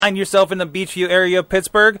Find yourself in the Beachview area of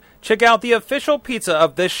Pittsburgh? Check out the official pizza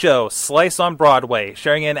of this show, Slice on Broadway,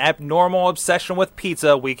 sharing an abnormal obsession with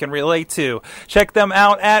pizza we can relate to. Check them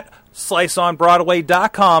out at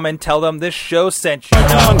sliceonbroadway.com and tell them this show sent you.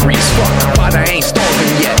 Hungry as fuck, but I ain't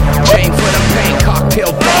starving yet. Chain for the pain,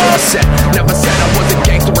 cocktail bar set. Never said I was a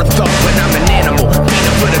gangster or thug, but I'm an animal.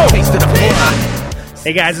 Eating for the taste of the blood.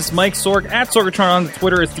 Hey guys, it's Mike Sorg at Sorgatron on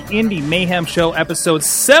Twitter. It's the Indy Mayhem Show, episode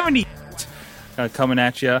 70. Coming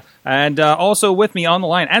at you. And also with me on the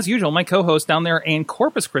line, as usual, my co-host down there in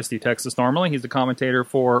Corpus Christi, Texas, normally. He's the commentator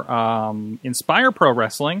for Inspire Pro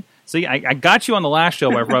Wrestling. See, I got you on the last show,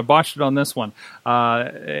 but I botched it on this one.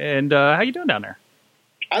 And how you doing down there?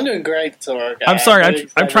 I'm doing great, Sorg. I'm sorry,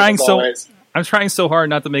 I'm trying so hard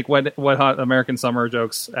not to make wet hot American summer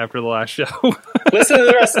jokes after the last show. Listen to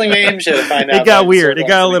the Wrestling Mayhem show to find out. It got weird. It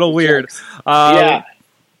got a little weird. Yeah.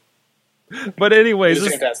 But anyways,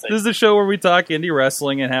 this is is the show where we talk indie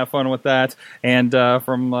wrestling and have fun with that. And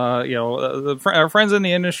from our friends in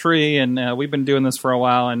the industry, and we've been doing this for a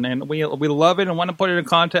while, and we love it and want to put it in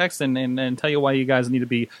context and tell you why you guys need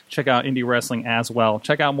to check out indie wrestling as well.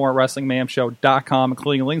 Check out more at WrestlingMayhemShow.com,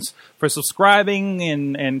 including links for subscribing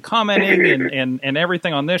and commenting and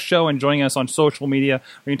everything on this show, and joining us on social media.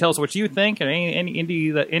 You can tell us what you think and any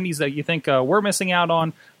indies that you think we're missing out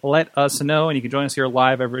on. Let us know, and you can join us here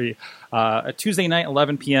live every Tuesday night,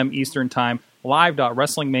 11 p.m. Eastern Time,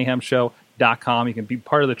 live.wrestlingmayhemshow.com. You can be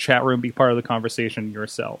part of the chat room, be part of the conversation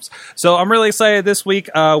yourselves. So I'm really excited this week.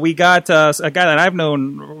 We got a guy that I've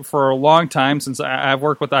known for a long time, since I've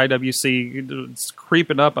worked with IWC. It's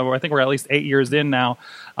creeping up. I think we're at least 8 years in now.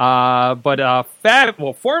 Formerly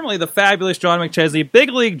the fabulous John McChesney, Big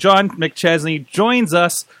League John McChesney, joins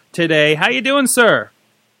us today. How you doing, sir?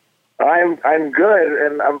 I'm good,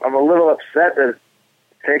 and I'm a little upset that it's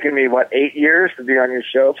taken me 8 years to be on your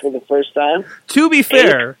show for the first time. To be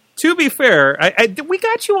fair, we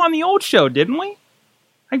got you on the old show, didn't we?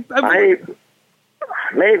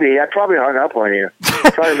 Maybe I probably hung up on you.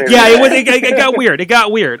 Yeah, it got weird. It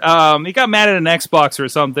got weird. He got mad at an Xbox or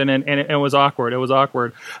something, and it was awkward. It was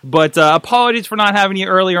awkward. But apologies for not having you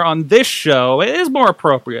earlier on this show. It is more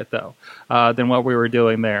appropriate though than what we were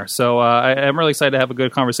doing there. So I'm really excited to have a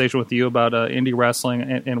good conversation with you about indie wrestling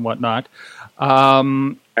and whatnot. All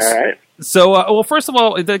right. So, first of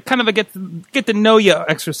all, the kind of a get to know you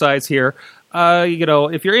exercise here.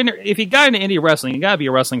 If you got into indie wrestling, you got to be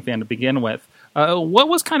a wrestling fan to begin with. What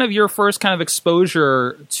was kind of your first kind of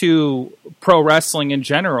exposure to pro wrestling in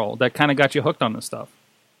general that kind of got you hooked on this stuff?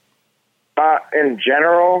 In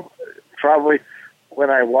general, probably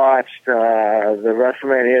when I watched the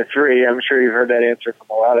WrestleMania 3. I'm sure you've heard that answer from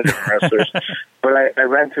a lot of different wrestlers. But I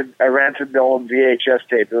rented the old VHS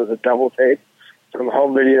tape. It was a double tape from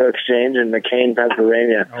Home Video Exchange in McCain,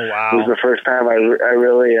 Pennsylvania. Oh, wow. It was the first time I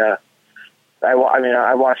really I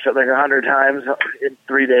watched it like 100 times in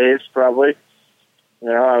 3 days, probably.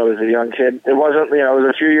 I was a young kid. It wasn't, it was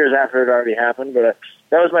a few years after it already happened, but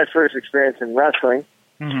that was my first experience in wrestling.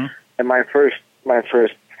 Mm-hmm. And my first live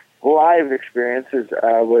experience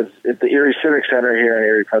was at the Erie Civic Center here in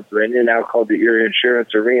Erie, Pennsylvania, now called the Erie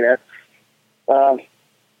Insurance Arena.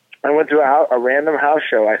 I went to a random house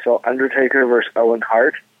show. I saw Undertaker versus Owen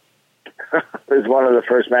Hart. It was one of the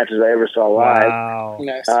first matches I ever saw live. Wow.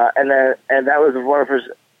 Nice. And that was one of the first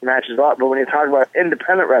matches live. But when you talk about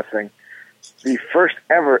independent wrestling, the first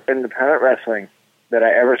ever independent wrestling that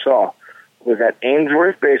I ever saw was at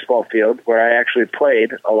Ainsworth Baseball Field, where I actually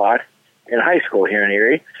played a lot in high school here in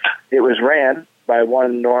Erie. It was ran by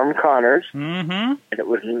one Norm Connors, mm-hmm. and it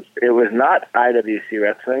was not IWC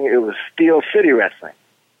wrestling. It was Steel City Wrestling.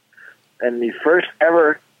 And the first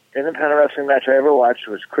ever independent wrestling match I ever watched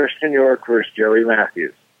was Christian York versus Joey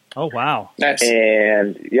Matthews. Oh, wow. Nice.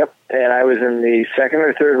 And I was in the second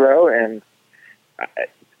or third row, and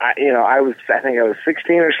I think I was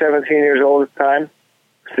 16 or 17 years old at the time,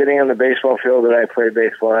 sitting on the baseball field that I played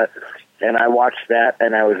baseball at, and I watched that,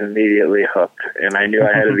 and I was immediately hooked, and I knew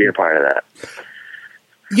I had to be a part of that.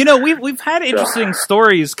 We've had interesting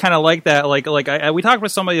stories kind of like that. We talked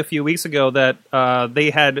with somebody a few weeks ago that they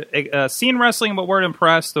had seen wrestling but weren't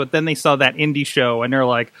impressed, but then they saw that indie show, and they're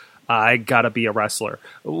like, I gotta be a wrestler.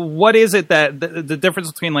 What is it that the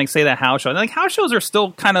difference between, like, say, that house show? Like, house shows are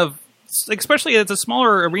still kind of, especially it's a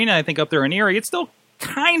smaller arena, I think, up there in Erie, it's still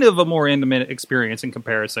kind of a more intimate experience in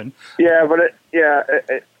comparison. Yeah, but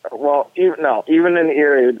even in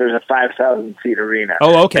Erie, there's a 5,000 seat arena.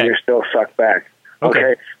 Oh, okay. And you're still sucked back.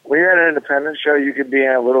 Okay. When you're at an independent show, you could be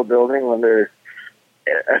in a little building when there's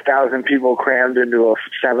 1,000 people crammed into a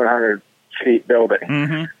 700 seat building.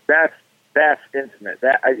 Mm-hmm. That's intimate.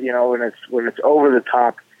 That when it's over the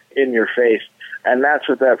top, in your face. And that's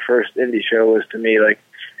what that first indie show was to me. Like,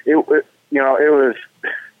 it was,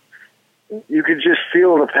 you could just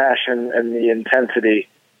feel the passion and the intensity.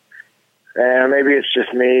 And maybe it's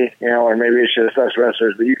just me, or maybe it's just us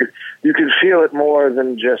wrestlers, but you could feel it more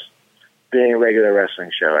than just being a regular wrestling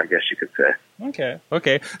show, I guess you could say.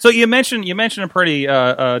 Okay. So you mentioned a pretty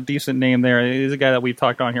decent name there. He's a guy that we've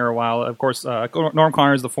talked on here a while. Of course, Norm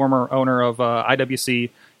Connor is the former owner of IWC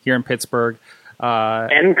here in Pittsburgh.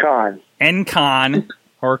 NCon,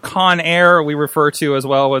 or Con Air, we refer to as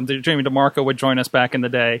well, when Jamie DeMarco would join us back in the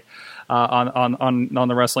day. On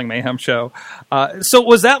the Wrestling Mayhem show. So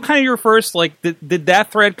was that kind of your first, like, did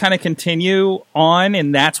that thread kind of continue on,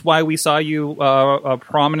 and that's why we saw you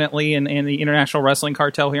prominently in the International Wrestling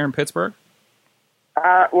Cartel here in Pittsburgh?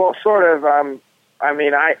 Well, sort of.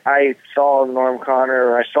 I saw Norm Connor,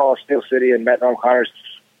 or I saw Steel City and met Norm Connor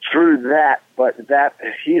through that, but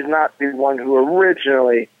he's not the one who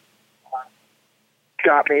originally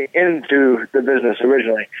got me into the business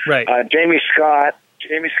originally. Right. Jamie Scott,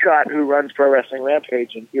 who runs Pro Wrestling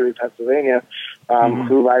Rampage in Erie, Pennsylvania,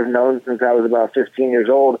 who I've known since I was about 15 years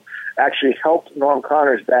old, actually helped Norm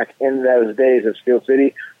Connors back in those days of Steel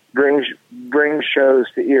City bring shows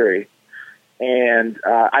to Erie. And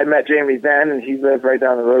I met Jamie then, and he lived right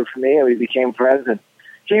down the road from me, and we became friends. And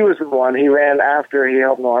he was the one. He ran, after he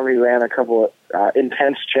helped Norm, he ran a couple of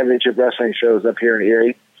intense championship wrestling shows up here in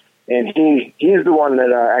Erie. And he's the one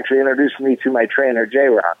that actually introduced me to my trainer,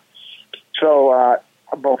 J-Rock. So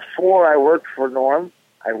before I worked for Norm,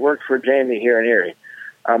 I worked for Jamie here in Erie.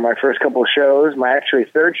 My first couple of shows, my actually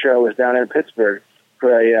third show was down in Pittsburgh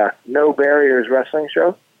for a No Barriers wrestling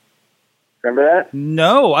show. Remember that?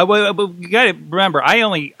 No, you got to remember, I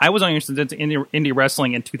was only interested in indie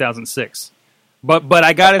wrestling in 2006. But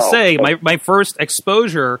I got to say, my first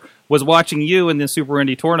exposure was watching you in the Super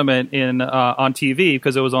Indie tournament on TV,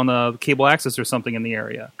 because it was on the cable access or something in the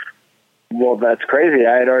area. Well, that's crazy.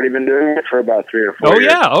 I had already been doing it for about 3 or 4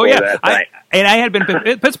 years. Oh, yeah. I had been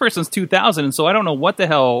in Pittsburgh since 2000, and so I don't know what the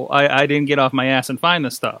hell I didn't get off my ass and find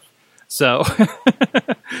this stuff. So,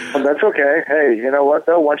 well, that's okay. Hey, you know what,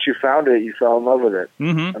 though? Once you found it, you fell in love with it.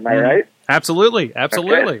 Mm-hmm. Am I right? Absolutely.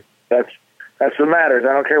 Okay. That's what matters.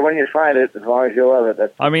 I don't care when you find it, as long as you love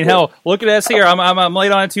it. Hell, look at us here. I'm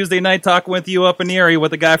late on a Tuesday night talking with you up in Erie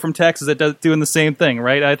with a guy from Texas that doing the same thing,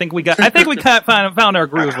 right? I think we found our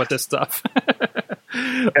groove with this stuff.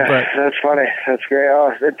 That's funny. That's great.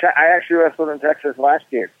 Oh, I actually wrestled in Texas last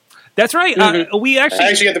year. That's right. Mm-hmm. I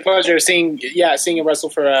actually got the pleasure of seeing him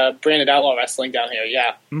wrestle for Branded Outlaw Wrestling down here.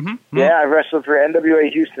 Yeah. Mm-hmm. Yeah, I wrestled for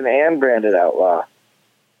NWA Houston and Branded Outlaw,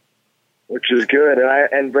 which is good.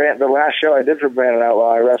 And the last show I did for Branded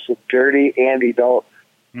Outlaw, I wrestled Dirty Andy Dalton.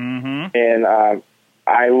 Mm-hmm. And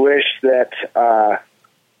I wish that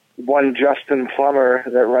one Justin Plummer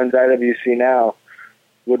that runs IWC now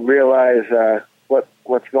would realize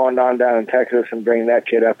what's going on down in Texas and bring that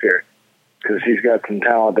kid up here, because he's got some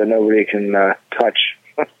talent that nobody can touch.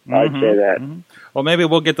 I'd say that. Mm-hmm. Well, maybe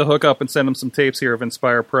we'll get the hook up and send him some tapes here of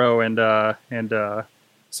Inspire Pro and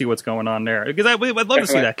see what's going on there, because I'd love to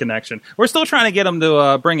see that connection. We're still trying to get him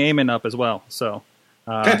to bring Eamon up as well, so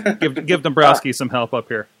give Dombrowski some help up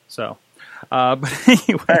here. So, but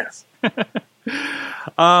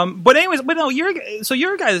anyways,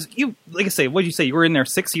 you're guys. You, like I say, what did you say? You were in there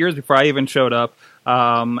 6 years before I even showed up.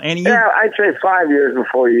 I'd say 5 years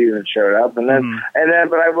before you even showed up, but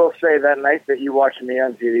I will say that night that you watched me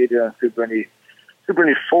on TV doing Super Indy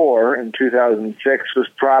 4 in 2006 was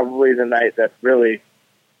probably the night that really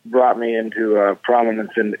brought me into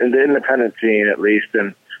prominence in the independent scene, at least,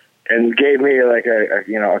 and gave me like a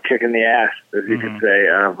kick in the ass, as you could say,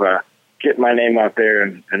 of getting my name out there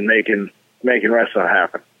and making wrestling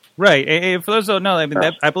happen. Right. And for those who don't know,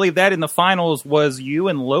 I believe that in the finals was you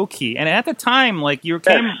and Loki, and at the time, like it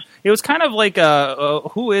was kind of like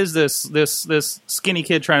who is this skinny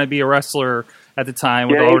kid trying to be a wrestler at the time,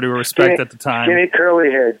 with all due respect at the time. Skinny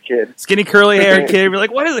curly-haired kid. You're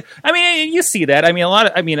like, what is it? I mean, you see that. I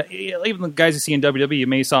mean, even the guys you see in WWE, you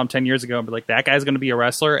may saw him 10 years ago and be like, that guy's going to be a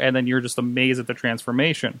wrestler, and then you're just amazed at the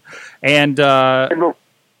transformation. And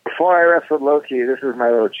before I wrestled Loki, this is my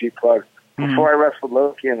little cheap plug. Before I wrestled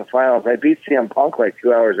Loki in the finals, I beat CM Punk like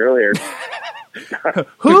 2 hours earlier.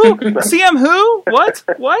 Who? CM who? What?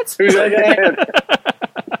 Who's that guy?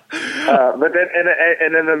 But then,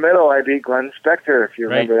 and in the middle, I beat Glenn Spector, if you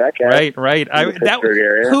remember that guy. Right.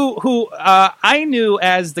 I knew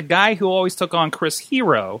as the guy who always took on Chris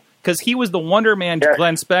Hero, because he was the Wonder Man to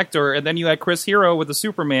Glenn Spector, and then you had Chris Hero with the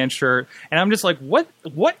Superman shirt, and I'm just like, what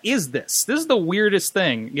is this? This is the weirdest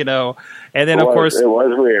thing, you know? And then, of course... It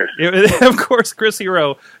was weird. Of course, Chris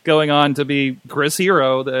Hero going on to be Chris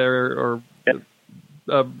Hero,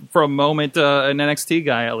 for a moment an NXT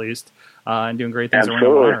guy at least, and doing great things around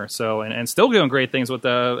Absolutely. Honor. So and still doing great things with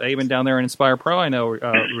even down there in Inspire Pro. I know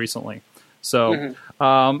recently. So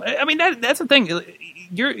I mean that's the thing.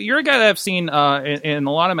 You're a guy that I've seen in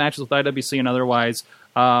a lot of matches with IWC and otherwise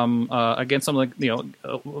against some of the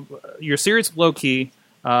you're serious low key.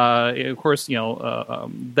 Of course,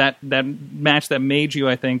 that match that made you,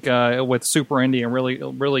 I think, with Super Indy and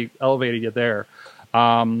really elevated you there.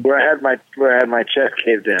 Where I had my chest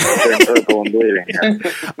caved in, turned purple and bleeding. Yeah.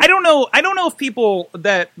 I don't know if people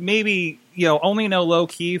that maybe only know low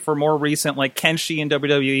key for more recent, like Kenshi in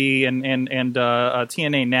WWE and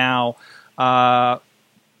TNA now,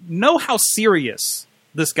 know how serious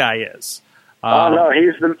this guy is. No,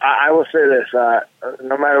 he's the. I will say this: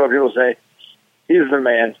 no matter what people say, he's the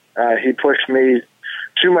man. He pushed me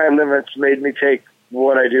to my limits, made me take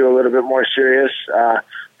what I do a little bit more serious.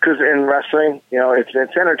 Because in wrestling,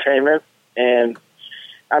 it's entertainment, and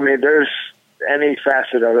I mean, there's any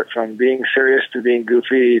facet of it from being serious to being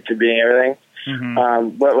goofy to being everything.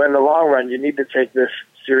 Mm-hmm. But in the long run, you need to take this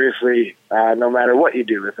seriously, no matter what you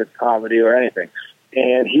do, if it's comedy or anything.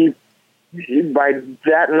 And he by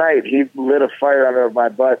that night, he lit a fire under my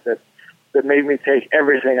butt that made me take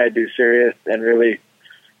everything I do serious and really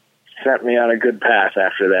sent me on a good path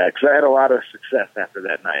after that, because I had a lot of success after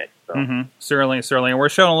that night. So. Mm-hmm. Certainly. And we're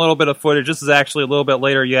showing a little bit of footage. This is actually a little bit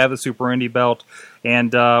later. You have the Super Indy belt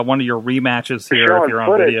and one of your rematches here if you're on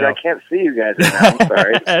footage. video. I can't see you guys right now. I'm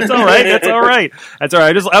sorry. That's all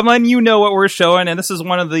right. I'm letting you know what we're showing, and this is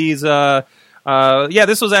one of these...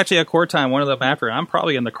 this was actually a court time, one of them after. I'm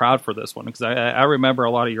probably in the crowd for this one because I remember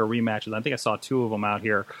a lot of your rematches. I think I saw 2 of them out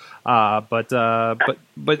here. But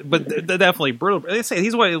definitely brutal. They say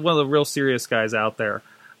he's one of the real serious guys out there.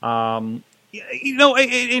 And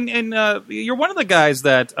you're one of the guys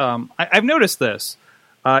that I've noticed this.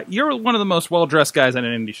 You're one of the most well dressed guys at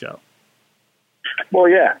an indie show. Well,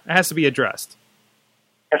 yeah, it has to be addressed.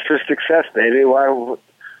 That's for success, baby. Why?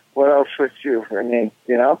 What else would you? I mean,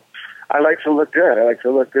 I like to look good. I like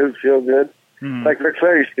to look good, feel good. Mm-hmm. Like Ric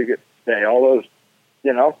Flair used to say, all those,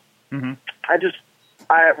 Mm-hmm.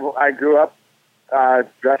 I grew up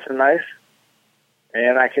dressing nice,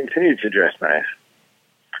 and I continue to dress nice.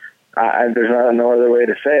 There's no other way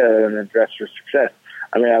to say it other than dress for success.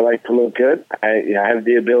 I mean, I like to look good. I have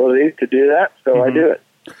the ability to do that, so Mm-hmm. I do it.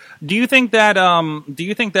 Do you think that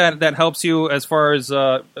that helps you as far as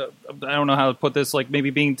I don't know how to put this, like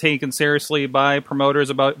maybe being taken seriously by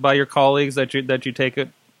promoters, by your colleagues, that you take it,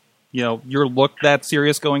 your look that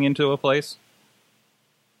serious going into a place?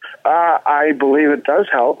 I believe it does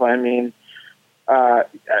help. I mean, I've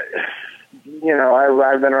been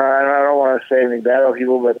around. I don't want to say anything bad about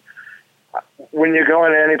people, but when you go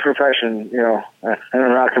into any profession, and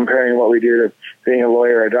I'm not comparing what we do to being a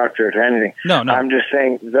lawyer or a doctor or to anything. No. I'm just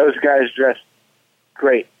saying those guys dress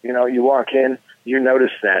great. You walk in, you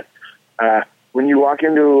notice that. When you walk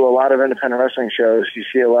into a lot of independent wrestling shows, you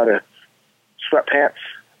see a lot of sweatpants,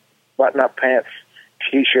 button-up pants,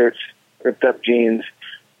 T-shirts, ripped-up jeans,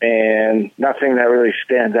 and nothing that really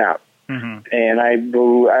stands out. Mm-hmm. And I've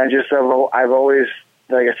always,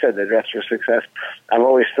 like I said, they dress for success. I've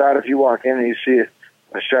always thought if you walk in and you see a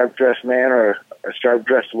sharp-dressed man or a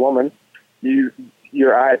sharp-dressed woman,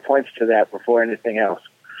 your eye points to that before anything else.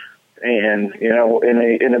 And in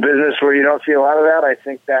a business where you don't see a lot of that, I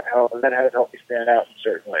think that has helped me stand out in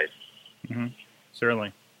certain ways. Mm-hmm.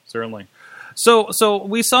 Certainly. So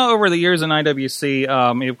we saw over the years in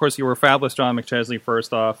IWC. Of course, you were Fabulous John McChesney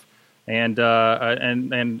first off, and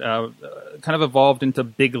kind of evolved into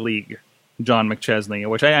Big League John McChesney,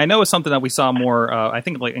 which I know is something that we saw more. I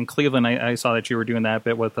think like in Cleveland, I saw that you were doing that a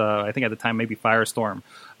bit with. I think at the time maybe Firestorm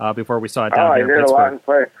before we saw it down here in Pittsburgh. I did a lot in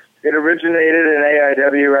Fire. It originated in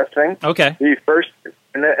AIW wrestling. Okay. The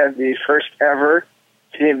first ever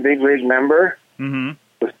Team Big League member mm-hmm.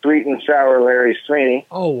 was Sweet and Sour Larry Sweeney.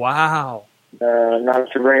 Oh wow!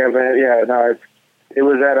 Not to bring up, it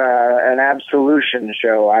was at an Absolution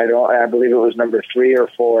show. I believe it was number 3 or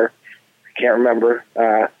 4. I can't remember.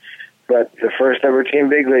 But the first ever Team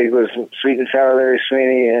Big League was Sweet and Sour Larry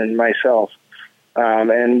Sweeney and myself.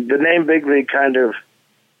 And the name Big League kind of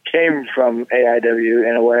came from AIW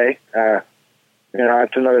in a way.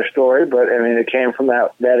 It's another story, but I mean, it came from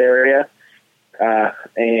that area.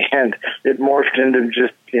 And it morphed into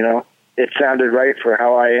just, it sounded right for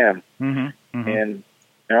how I am. Mm-hmm. Mm-hmm. And,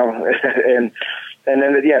 and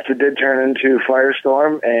then, yes, it did turn into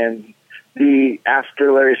Firestorm. And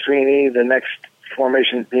after Larry Sweeney, the next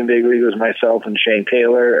formation Team Big League was myself and Shane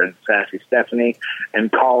Taylor and Sassy Stephanie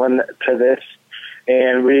and Colin to this.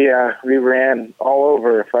 And we ran all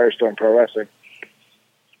over Firestorm Pro Wrestling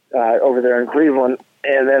over there in Cleveland.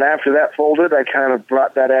 And then after that folded, I kind of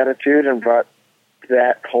brought that attitude and brought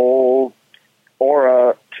that whole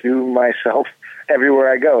aura to myself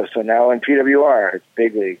everywhere I go. So now in PWR, it's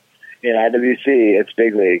big league. In IWC, it's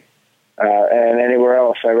big league. And anywhere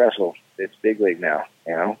else I wrestle, it's big league now,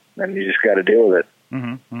 and you just got to deal with it.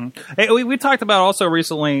 Mm-hmm, mm-hmm. Hey, we talked about also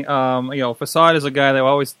recently, Facade is a guy that I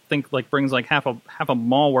always think brings half a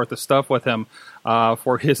mall worth of stuff with him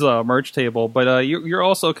for his merch table. But you're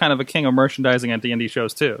also kind of a king of merchandising at the indie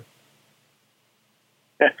shows too.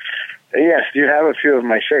 Yes, you have a few of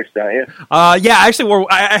my shirts, don't you? Yeah, I actually wore.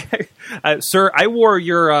 Sir, I wore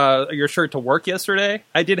your shirt to work yesterday.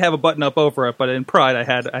 I did have a button up over it, but in pride, I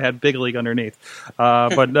had Big League underneath.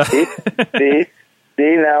 But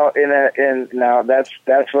see now, now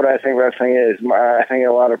that's what I think wrestling is. I think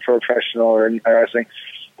a lot of professional wrestling,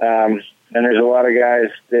 and there's a lot of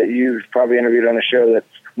guys that you've probably interviewed on the show that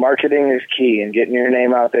marketing is key and getting your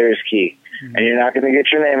name out there is key, and you're not going to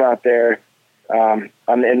get your name out there on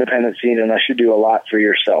the independent scene unless you do a lot for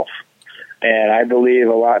yourself. And I believe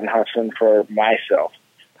a lot in hustling for myself.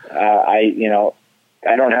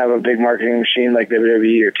 I don't have a big marketing machine like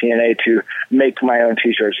WWE or TNA to make my own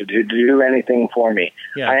T-shirts or to do anything for me.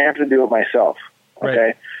 Yeah. I have to do it myself. Okay,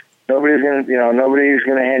 right. Nobody's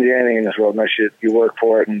gonna hand you anything in this world unless you work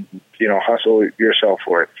for it and hustle yourself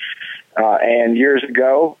for it. And years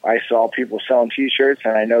ago, I saw people selling T-shirts,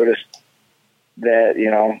 and I noticed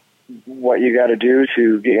that what you got to do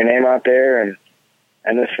to get your name out there and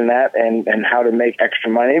this and that, and how to make extra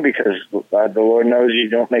money, because the Lord knows you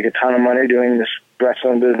don't make a ton of money doing this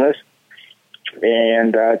wrestling business.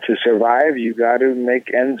 And to survive, you got to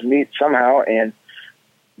make ends meet somehow. And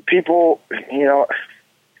people,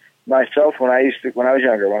 myself, when I was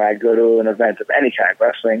younger, when I'd go to an event of any kind,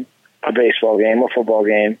 wrestling, a baseball game, a football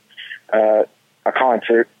game, a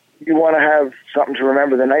concert, you want to have something to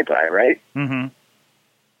remember the night by, right? Mm-hmm.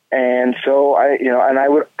 And so I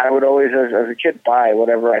would always, as a kid, buy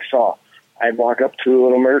whatever I saw. I'd walk up to a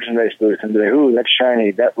little merchandise booth and be like, "Ooh, that's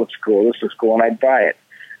shiny. That looks cool. This looks cool," and I'd buy it.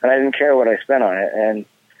 And I didn't care what I spent on it. And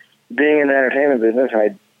being in the entertainment business,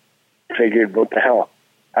 I figured, what the hell?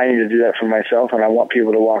 I need to do that for myself, and I want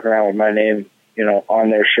people to walk around with my name, on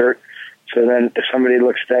their shirt. So then, if somebody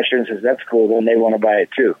looks at that shirt and says that's cool, then they want to buy it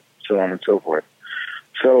too, so on and so forth.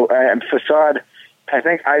 So, and Facade, I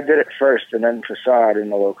think I did it first, and then Facade in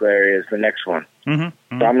the local area is the next one. Mm-hmm,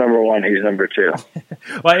 mm-hmm. So I'm number one, he's number two.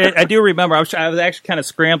 Well, I do remember. I was actually kind of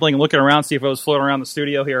scrambling and looking around to see if I was floating around the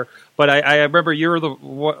studio here. But I remember you were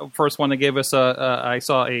the first one that gave us I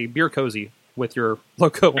saw a beer cozy with your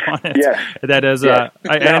logo on it. Yes. That is, yes.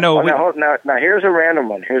 I know. Now, here's a random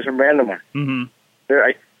one. Mm-hmm.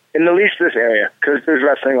 In at least this area, because there's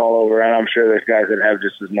wrestling all over, and I'm sure there's guys that have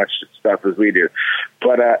just as much stuff as we do.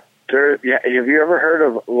 But, have you ever heard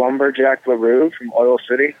of Lumberjack LaRue from Oil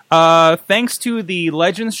City? Thanks to the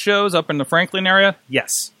Legends shows up in the Franklin area,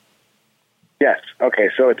 yes. Yes. Okay,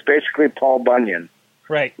 so it's basically Paul Bunyan,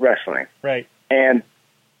 right? Wrestling, right? And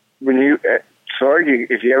when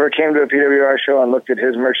if you ever came to a PWR show and looked at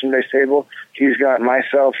his merchandise table, he's got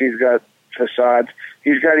myself, he's got Facades,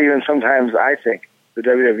 he's got even sometimes, I think, the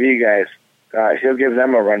WWE guys. He'll give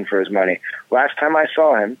them a run for his money. Last time I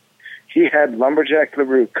saw him, he had Lumberjack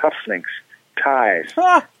LaRue cufflinks, ties,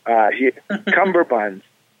 cummerbunds,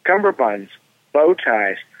 bow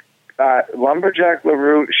ties, Lumberjack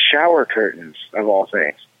LaRue shower curtains, of all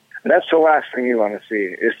things. And that's the last thing you want to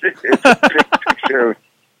see. It's a big picture of,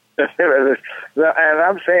 and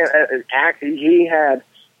I'm saying,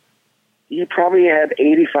 he probably had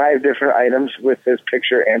 85 different items with his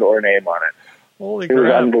picture and or name on it. Holy crap. It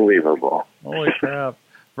was unbelievable. Holy crap.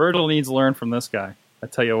 Virgil needs to learn from this guy. I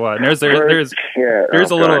tell you what, there's a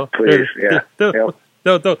little. Please,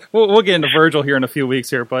 We'll get into Virgil here in a few weeks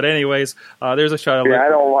here, but anyways, there's a shot of. Yeah, I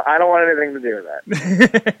don't want anything to do with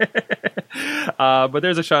that. But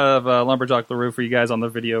there's a shot of Lumberjack LaRue for you guys on the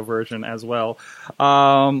video version as well.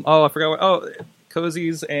 I forgot.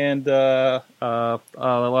 Cozies and I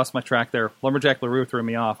lost my track there. Lumberjack LaRue threw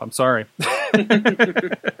me off. I'm sorry.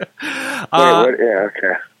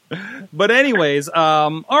 Okay. But anyways,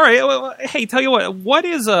 all right. Well, hey, tell you what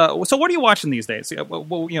is so what are you watching these days?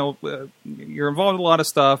 Well, you're involved in a lot of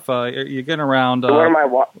stuff. You're getting around. So what am I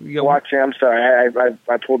watching? I'm sorry,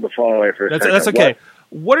 I pulled the phone away for a second. That's okay.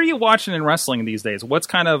 What are you watching in wrestling these days? What's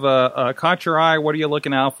kind of caught your eye? What are you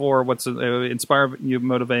looking out for? What's inspiring you,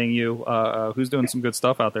 motivating you? Who's doing some good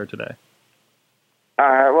stuff out there today?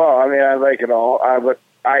 Well, I mean, I like it all, but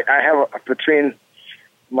I have between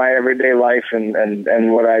my everyday life and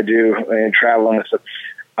what I do and traveling and stuff,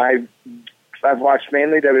 I've watched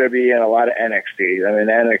mainly WWE and a lot of NXT. I mean,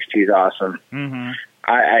 NXT is awesome. Mm-hmm.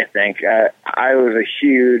 I think. I was a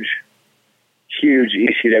huge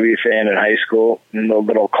ECW fan in high school, and a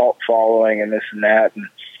little cult following and this and that. And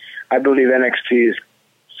I believe NXT is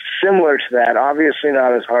similar to that. Obviously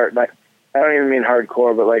not as hard. Like, I don't even mean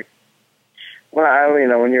hardcore, but like,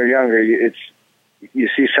 when you're younger, you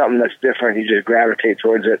see something that's different, you just gravitate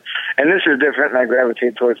towards it. And this is different, and I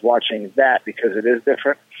gravitate towards watching that because it is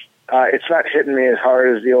different. It's not hitting me as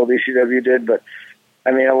hard as the old ECW did, but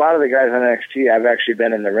I mean, a lot of the guys on NXT I've actually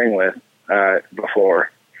been in the ring with before.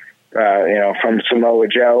 From Samoa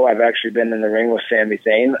Joe, I've actually been in the ring with Sami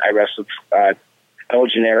Zayn. I wrestled El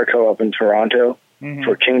Generico up in Toronto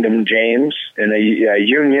for Kingdom James in a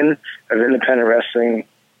union of independent wrestling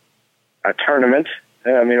tournament.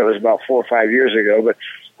 I mean, it was about 4 or 5 years ago, but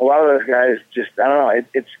a lot of those guys just, I don't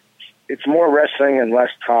know, it's more wrestling and less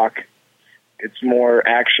talk. It's more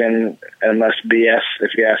action and less BS,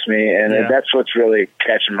 if you ask me, and that's what's really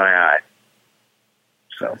catching my eye.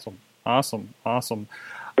 So Awesome.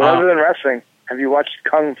 But other than wrestling, have you watched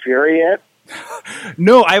Kung Fury yet?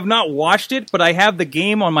 No, I have not watched it, but I have the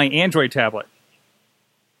game on my Android tablet.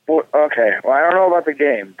 Well, okay. Well, I don't know about the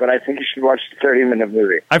game, but I think you should watch the 30-minute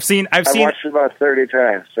movie. I've watched it about 30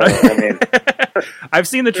 times. So I mean, I've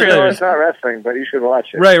seen the trailers. It's not wrestling, but you should watch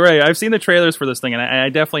it. Right. I've seen the trailers for this thing, and I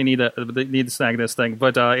definitely need to snag this thing.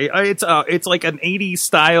 But it's like an 80s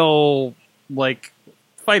style like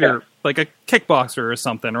fighter, like a kickboxer or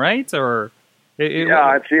something, right? Or but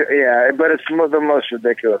it's the most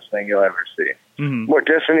ridiculous thing you'll ever see. Mm-hmm.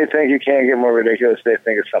 Just when you think you can't get more ridiculous, they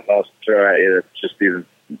think it's something else to throw at you that's just even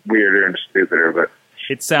weirder and stupider. But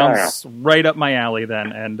it sounds right up my alley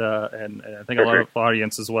then, and I think a lot of the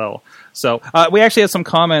audience as well. So we actually have some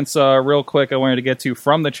comments real quick I wanted to get to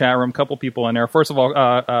from the chat room. A couple people in there. First of all,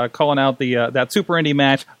 calling out that Super Indy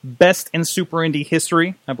match, best in Super Indy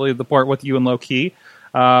history. I believe the part with you and Low Key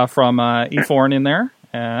from E4 in there.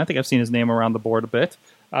 I think I've seen his name around the board a bit.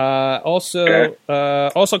 Also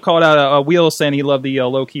called out Wheels saying he loved the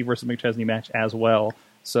Low Key versus McChesney match as well.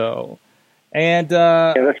 So, and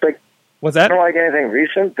that's like, what's that? I don't like anything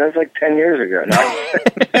recent. That's like 10 years ago.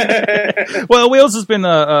 No. Well, Wheels has been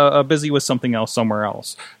busy with something else somewhere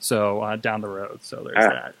else. So down the road. So there's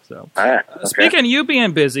that. So okay. Speaking of you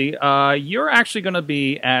being busy, you're actually going to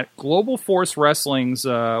be at Global Force Wrestling's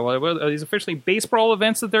these officially baseball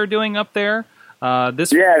events that they're doing up there. It's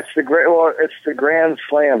the Grand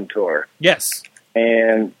Slam tour. Yes,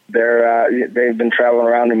 and they've been traveling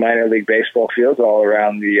around the minor league baseball fields all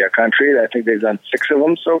around the country. I think they've done 6 of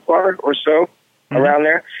them so far or so around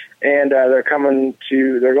there, and they're going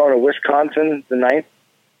to Wisconsin the 9th,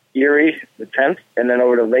 Erie the 10th, and then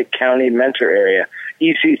over to Lake County, Mentor area,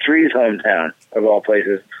 EC3's hometown of all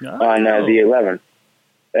places, on the 11th.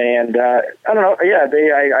 And I don't know. Yeah,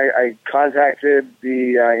 I contacted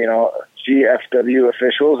the GFW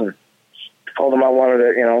officials and told them I wanted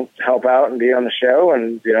to help out and be on the show,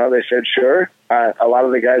 and they said sure. A lot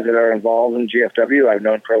of the guys that are involved in GFW I've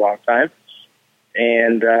known for a long time,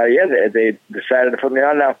 and they decided to put me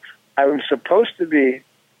on. Now I'm supposed to be.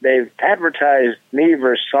 They've advertised me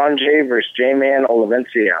versus Sanjay versus J-Man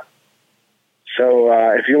Olivencia. So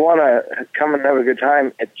if you want to come and have a good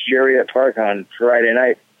time at Jariet Park on Friday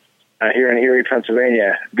night here in Erie,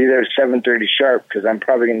 Pennsylvania, be there at 7:30 sharp because I'm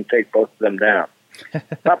probably going to take both of them down.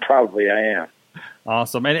 Not probably, I am.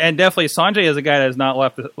 Awesome. And definitely Sanjay is a guy that has not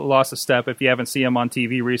lost a step. If you haven't seen him on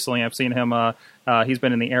TV recently, I've seen him. He's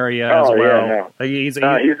been in the area as well. Yeah, no. He's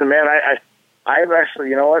the man. I've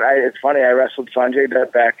actually, it's funny. I wrestled Sanjay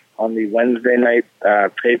Dutt back on the Wednesday night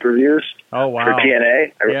pay-per-views. Oh, wow. For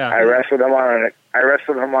TNA. I wrestled him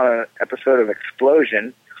on an episode of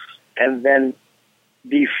Explosion, and then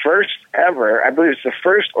the first ever, I believe it's the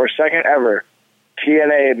first or second ever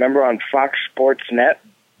TNA. Remember on Fox Sports Net?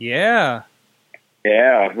 Yeah.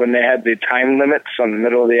 Yeah, when they had the time limits on the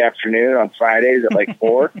middle of the afternoon on Fridays at like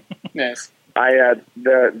 4. Nice.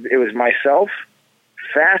 It was myself,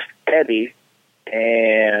 Fast Eddie,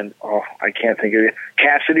 and I can't think of it.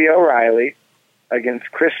 Cassidy O'Reilly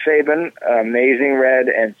against Chris Sabin, Amazing Red,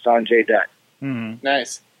 and Sanjay Dutt. Mm-hmm.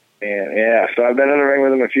 Nice. And so I've been in the ring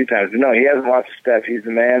with him a few times. But no, he hasn't lost a step. He's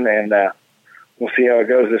the man, and we'll see how it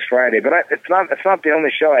goes this Friday. But it's not the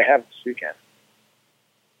only show I have this weekend.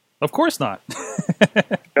 Of course not.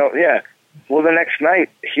 So yeah. Well, the next night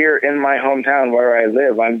here in my hometown where I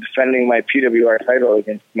live, I'm defending my PWR title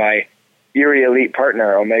against my Erie Elite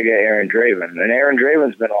partner, Omega Aaron Draven. And Aaron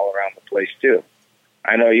Draven's been all around the place, too.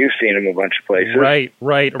 I know you've seen him a bunch of places. Right.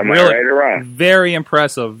 Am I right or wrong? Very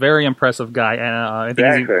impressive guy. And I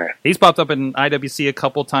think he's popped up in IWC a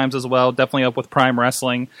couple times as well, definitely up with Prime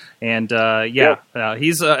Wrestling. And,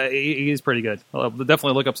 he's pretty good. I'll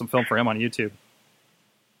definitely look up some film for him on YouTube.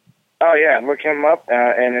 Oh yeah, look him up,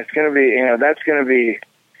 and it's going to be,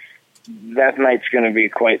 that night's going to be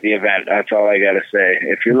quite the event. That's all I got to say.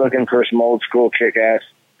 If you're looking for some old school kick-ass,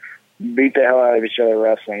 beat the hell out of each other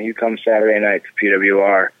wrestling, you come Saturday night to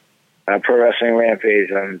PWR, Pro Wrestling Rampage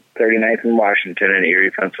on 39th and Washington in Erie,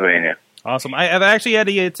 Pennsylvania. Awesome. I've actually had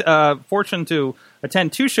the fortune to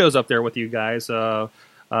attend 2 shows up there with you guys.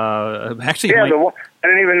 Actually, I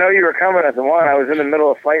didn't even know you were coming at the one. I was in the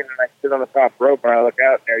middle of fighting, and I sit on the top rope, and I look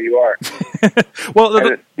out, and there you are. Well,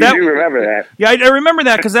 you remember that? Yeah, I remember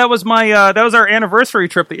that because that was our anniversary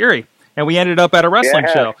trip to Erie, and we ended up at a wrestling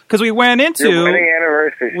show because we ran into your wedding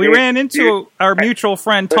anniversary. Our mutual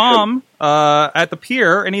friend Tom at the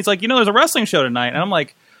pier, and he's like, there's a wrestling show tonight, and I'm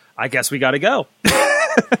like, I guess we got to go.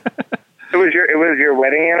 It was your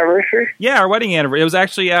wedding anniversary? Yeah, our wedding anniversary. It was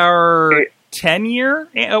actually our 10-year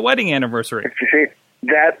wedding anniversary.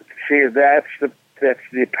 That's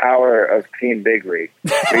the power of Team Big League.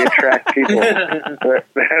 We attract people their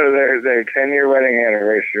 10-year wedding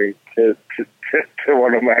anniversary to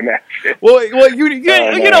one of my matches. Well,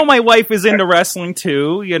 you know, my wife is into wrestling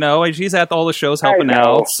too. And she's at all the shows helping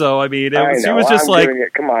out. So I mean, she was just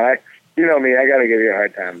come on, you know me, I got to give you a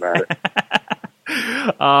hard time about it.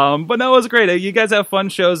 But no, it was great. You guys have fun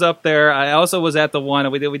shows up there. I also was at the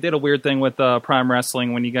one. We did a weird thing with Prime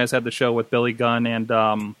Wrestling when you guys had the show with Billy Gunn and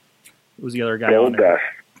who was the other guy? Bill Dust.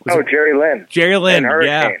 Jerry Lynn. Jerry Lynn.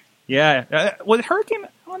 And Yeah. Was Hurricane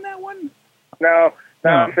on that one? No.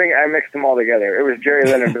 I'm thinking I mixed them all together. It was Jerry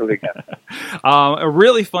Lynn and Billy Gunn. A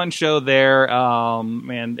really fun show there,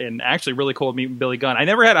 and actually really cool to meet Billy Gunn. I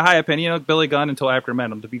never had a high opinion of Billy Gunn until after I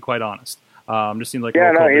met him, to be quite honest. Just seemed like he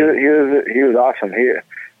was awesome.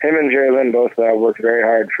 Him and Jerry Lynn both worked very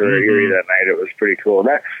hard for Erie that night. It was pretty cool.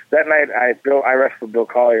 That night I wrestled Bill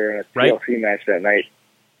Collier in a TLC match that night,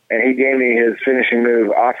 and he gave me his finishing move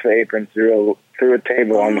off the apron through a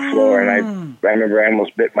table on the floor, and I remember I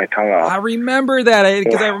almost bit my tongue off. I remember that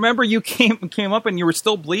because I remember you came up and you were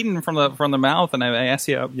still bleeding from the mouth, and I asked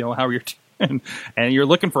you, how you're doing, and you're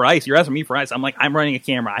looking for ice. You're asking me for ice. I'm like, I'm running a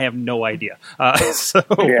camera. I have no idea. Hey,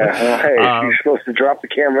 you're supposed to drop the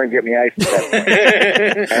camera and get me ice.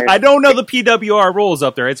 I don't know the PWR rules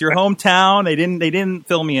up there. It's your hometown. They didn't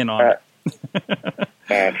fill me in on it.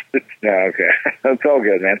 No, okay. That's all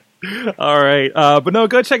good, man. All right. But no,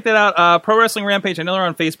 go check that out. Pro Wrestling Rampage. I know they're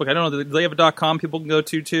on Facebook. I don't know. Do they have a .com people can go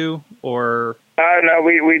to too? Or no,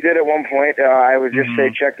 we did at one point. I would just say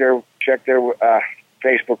check their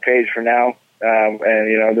Facebook page for now.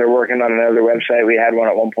 And they're working on another website. We had one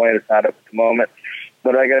at one point. It's not up at the moment.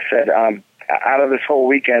 But like I said, out of this whole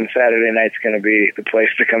weekend, Saturday night's going to be the place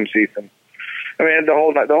to come see some. I mean, the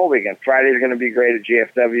whole weekend. Friday's going to be great at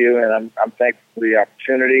GFW, and I'm thankful for the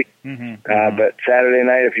opportunity. But Saturday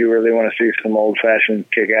night, if you really want to see some old-fashioned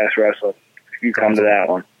kick-ass wrestling, you come to that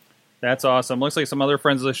one. That's awesome. Looks like some other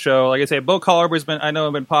friends of the show. Like I say, Bo Collarber's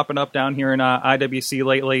been popping up down here in IWC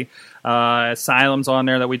lately. Asylum's on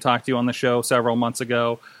there that we talked to on the show several months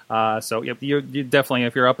ago. So you definitely,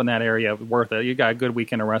 if you're up in that area, worth it. You got a good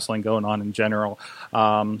weekend of wrestling going on in general.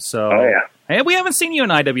 And we haven't seen you in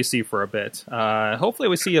IWC for a bit. Hopefully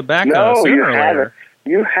we see you back sooner or later.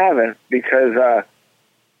 You haven't because, at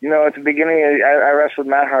the beginning, I wrestled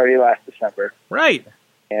Matt Hardy last December. Right.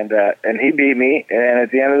 And he beat me. And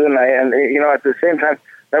at the end of the night, and, at the same time,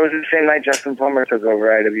 that was the same night Justin Plummer took over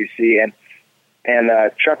IWC. And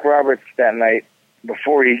Chuck Roberts that night,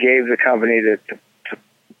 before he gave the company to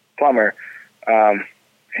Plummer,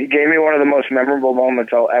 he gave me one of the most memorable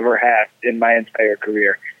moments I'll ever have in my entire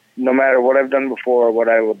career. No matter what I've done before or what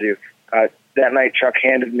I will do. That night, Chuck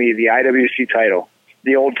handed me the IWC title,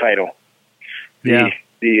 the old title.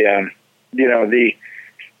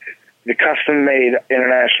 The custom-made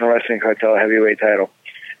International Wrestling Cartel heavyweight title.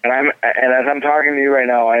 And as I'm talking to you right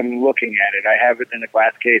now, I'm looking at it. I have it in a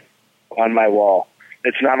glass case on my wall.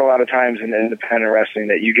 It's not a lot of times in independent wrestling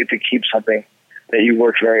that you get to keep something that you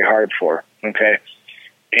worked very hard for, okay?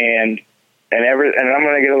 And I'm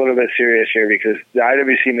going to get a little bit serious here because the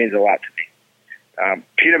IWC means a lot to me.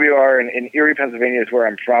 PWR in Erie, Pennsylvania is where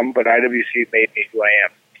I'm from, but IWC made me who I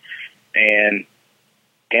am. And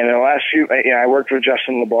in the last few, I worked with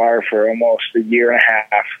Justin LeBar for almost a year and a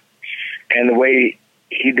half, and the way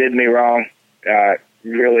he did me wrong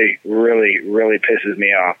really, really, really pisses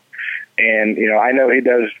me off. And, I know he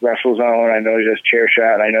does WrestleZone, I know he does Chair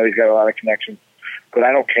Shot, and I know he's got a lot of connections, but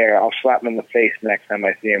I don't care. I'll slap him in the face next time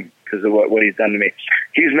I see him because of what he's done to me.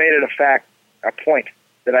 He's made it a point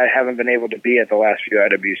that I haven't been able to be at the last few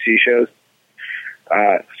IWC shows.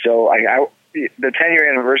 The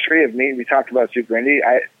 10-year anniversary of me, we talked about Super Indy.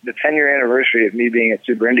 The 10-year anniversary of me being at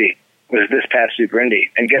Super Indy was this past Super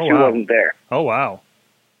Indy, and guess who wasn't there? Oh, wow.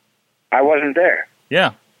 I wasn't there.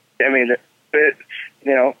 Yeah. I mean, it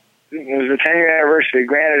was the 10-year anniversary.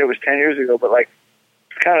 Granted, it was 10 years ago, but like,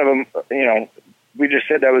 it's kind of we just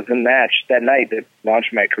said that was the match that night that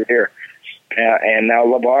launched my career. And now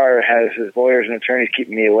LeBar has his lawyers and attorneys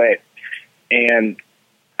keeping me away. And,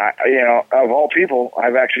 of all people,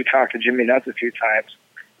 I've actually talked to Jimmy Nuts a few times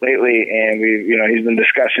lately, and he's been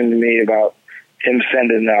discussing to me about him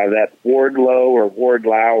sending that Wardlow or Ward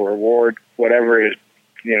Lau or Ward, whatever his,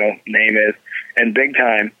 name is, and Big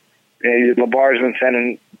Time. And LeBar's been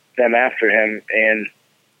sending them after him, and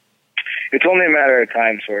it's only a matter of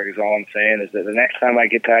time, Sorg, is all I'm saying, is that the next time I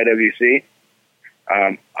get to IWC,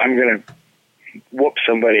 I'm going to whoop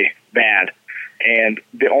somebody bad. And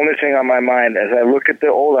the only thing on my mind as I look at the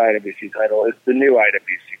old IWC title is the new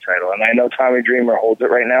IWC title. And I know Tommy Dreamer holds it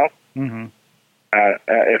right now. Mm-hmm.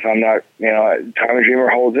 If I'm not, Tommy Dreamer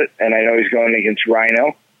holds it, and I know he's going against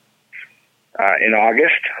Rhino in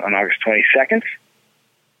August, on August 22nd.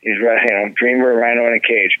 He's, Dreamer, Rhino in a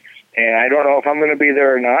cage. And I don't know if I'm going to be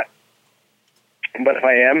there or not. But if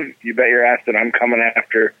I am, you bet your ass that I'm coming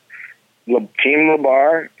after Team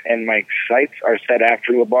LeBar, and my sights are set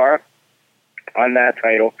after LeBar on that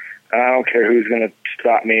title. And I don't care who's going to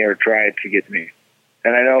stop me or try to get me.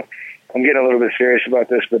 And I know I'm getting a little bit serious about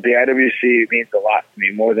this, but the IWC means a lot to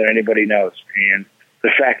me, more than anybody knows. And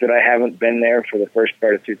the fact that I haven't been there for the first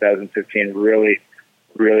part of 2015 really,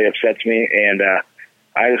 really upsets me. And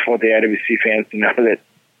I just want the IWC fans to know that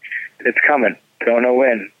it's coming. Don't know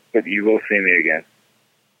when, but you will see me again.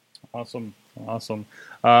 Awesome. I'm sorry.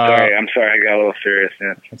 I got a little serious,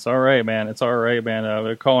 man. It's all right, man.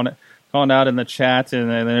 They're calling out in the chat, and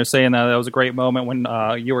they're saying that was a great moment when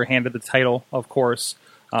you were handed the title, of course.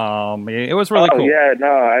 It was really cool. Yeah,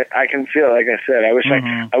 no, I can feel it. Like I said, I wish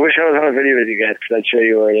I was on a video with you guys because I'd show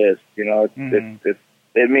you where it is.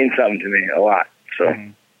 It means something to me a lot. So.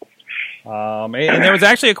 And there was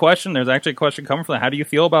actually a question. There's actually a question coming from that. How do you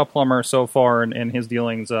feel about Plummer so far in his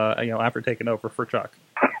dealings? After taking over for Chuck.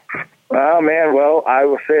 Oh man, well, I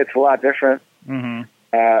will say it's a lot different. Mm-hmm.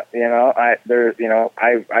 I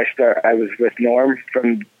was with Norm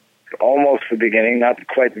from almost the beginning, not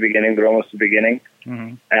quite the beginning, but almost the beginning.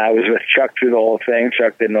 Mm-hmm. And I was with Chuck through the whole thing.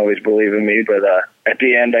 Chuck didn't always believe in me, but at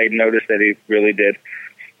the end, I noticed that he really did.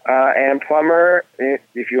 And Plummer,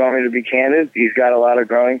 if you want me to be candid, he's got a lot of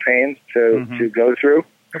growing pains to go through.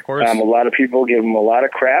 Of course. A lot of people give him a lot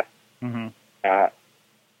of crap. Mm-hmm.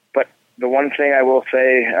 But the one thing I will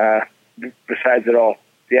say, besides it all,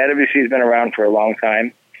 the IWC has been around for a long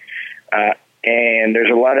time. And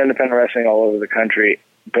there's a lot of independent wrestling all over the country.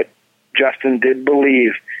 But Justin did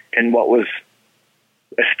believe in what was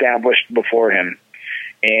established before him.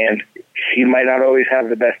 And he might not always have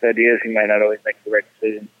the best ideas. He might not always make the right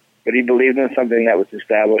decision. But he believed in something that was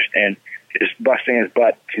established and is busting his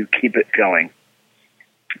butt to keep it going.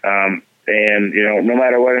 No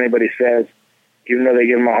matter what anybody says, even though they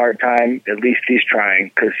give him a hard time, at least he's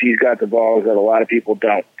trying because he's got the balls that a lot of people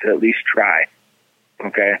don't to at least try.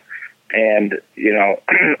 Okay? And,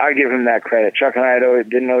 I give him that credit. Chuck and I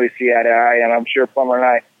didn't always see eye to eye, and I'm sure Plummer and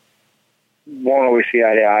I won't always see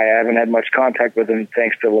eye to eye. I haven't had much contact with him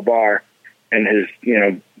thanks to LeBar and his,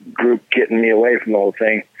 group getting me away from the whole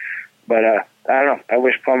thing. But I don't know. I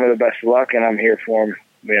wish Plummer the best of luck, and I'm here for him,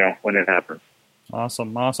 when it happens.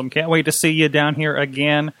 Awesome. Can't wait to see you down here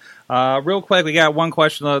again. Real quick, we got one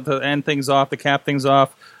question to end things off, to cap things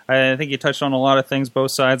off. I think you touched on a lot of things,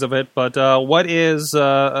 both sides of it. But what is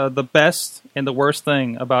the best and the worst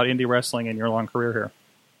thing about indie wrestling in your long career here?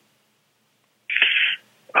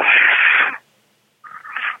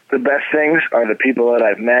 The best things are the people that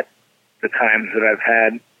I've met, the times that I've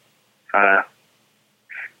had.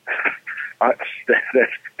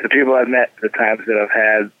 The people I've met, the times that I've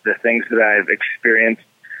had, the things that I've experienced,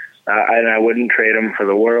 and I wouldn't trade them for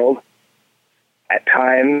the world. At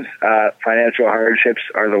times, financial hardships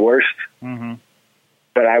are the worst,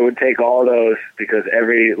 but I would take all those because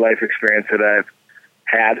every life experience that I've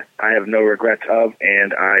had, I have no regrets of,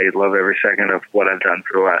 and I love every second of what I've done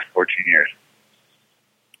for the last 14 years.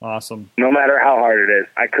 Awesome. No matter how hard it is.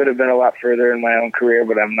 I could have been a lot further in my own career,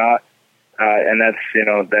 but I'm not. And that's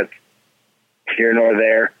here nor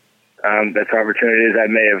there. That's opportunities I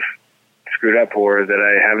may have screwed up or that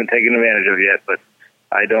I haven't taken advantage of yet, but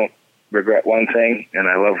I don't regret one thing, and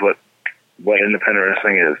I love what independent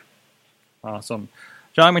wrestling is. Awesome.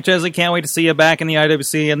 John McChesney, can't wait to see you back in the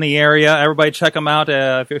IWC in the area. Everybody check him out,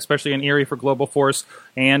 especially in Erie for Global Force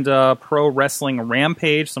and Pro Wrestling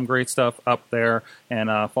Rampage. Some great stuff up there, and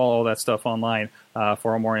follow all that stuff online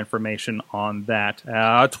for more information on that.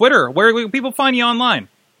 Twitter, where can people find you online?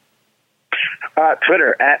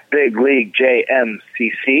 Twitter,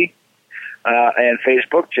 @BigLeagueJMCC. and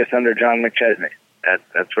Facebook, just under John McChesney.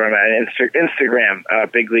 That's where I'm at. Instagram,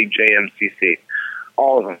 Big League JMCC.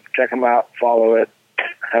 All of them. Check them out. Follow it.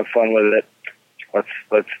 Have fun with it.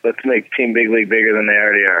 Let's make Team Big League bigger than they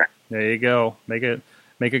already are. There you go. Make it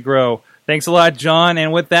grow. Thanks a lot, John.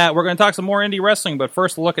 And with that, we're going to talk some more indie wrestling, but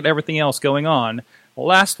first a look at everything else going on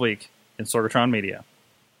last week in Sorgatron Media.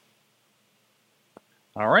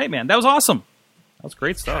 All right, man. That was awesome. That was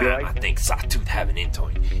great stuff. I think Sawtooth have an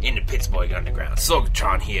intern in the Pittsburgh Underground.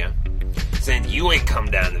 Sorgatron here. Since you ain't come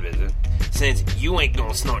down to visit, since you ain't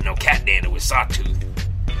gonna snort no cat dander with Sawtooth,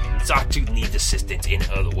 Sawtooth needs assistance in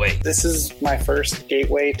other ways. This is my first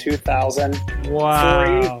Gateway 2000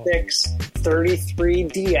 Wow.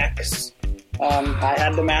 4633DX. I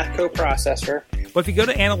had the math coprocessor. But if you go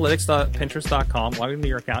to analytics.pinterest.com, log into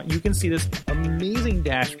your account, you can see this amazing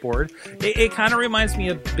dashboard. It kind of reminds me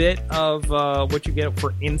a bit of what you get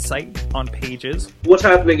for Insight on Pages. What's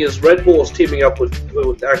happening is Red Bull is teaming up with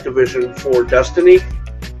Activision for Destiny,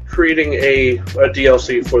 creating a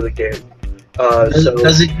DLC for the game.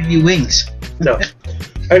 Does it give you wings? No.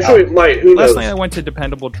 Actually, it might. Who knows? Last night I went to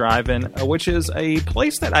Dependable Drive-In, which is a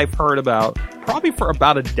place that I've heard about probably for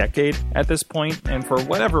about a decade at this point, and for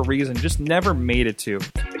whatever reason, just never made it to.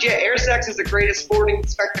 But yeah, air sex is the greatest sporting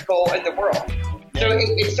spectacle in the world. So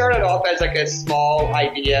it started off as like a small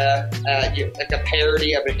idea, like a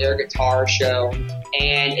parody of an air guitar show,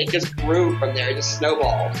 and it just grew from there. It just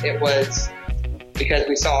snowballed. It was because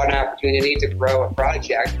we saw an opportunity to grow a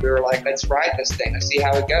project. We were like, let's ride this thing. Let's see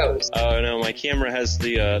how it goes. Oh no, my camera has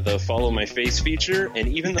the follow my face feature, and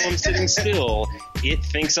even though I'm sitting still, it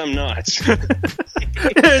thinks I'm not. Just did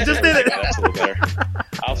it. That's a little better.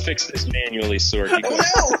 I'll fix this manually, Sorg. Oh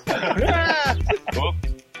no!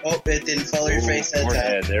 Oh, it didn't follow your face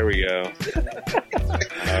that time. There we go. All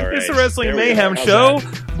right. It's the Wrestling There we Mayhem go. show,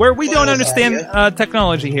 where we don't Close understand audio.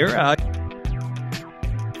 technology here.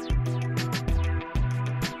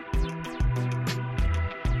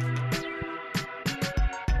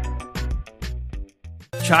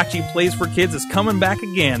 Chachi Plays for Kids is coming back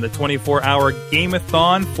again, the 24-hour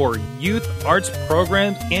game-a-thon for youth arts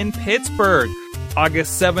programs in Pittsburgh.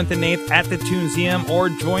 August 7th and 8th at the Toonseum, or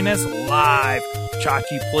join us live.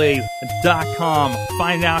 ChachiPlays.com.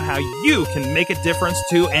 Find out how you can make a difference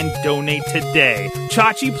too and donate today.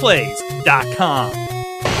 ChachiPlays.com.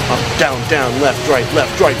 Up, down, down, left, right,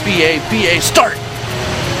 BA, start!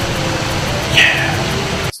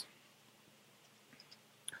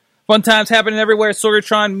 Fun times happening everywhere.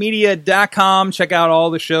 SorgatronMedia.com. Check out all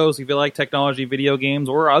the shows if you like technology, video games,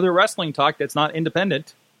 or other wrestling talk that's not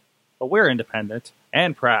independent. But we're independent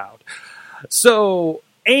and proud. So,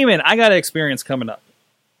 Eamon, I got an experience coming up.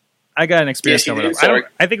 I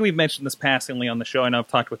think we've mentioned this passingly on the show. I know I've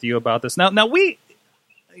talked with you about this. Now,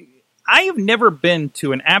 I have never been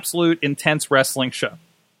to an absolute intense wrestling show.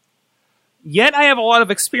 Yet I have a lot of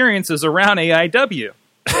experiences around AIW.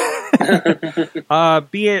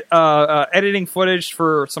 Be it editing footage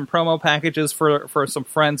for some promo packages for some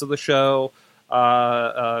friends of the show.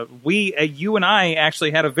 You and I actually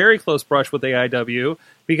had a very close brush with AIW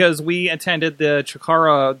because we attended the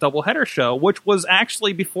Chikara doubleheader show, which was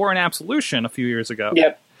actually before an Absolution a few years ago.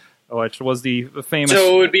 Yep. Which was the famous...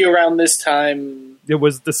 So it would be around this time... It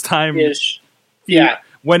was this time... Ish. Yeah.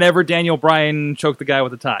 Whenever Daniel Bryan choked the guy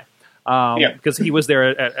with a tie. Because he was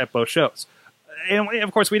there at both shows. And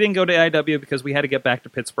of course, we didn't go to AIW because we had to get back to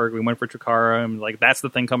Pittsburgh. We went for Chikara, and that's the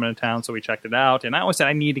thing coming to town, so we checked it out. And I always said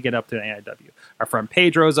I need to get up to AIW. Our friend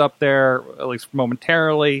Pedro's up there, at least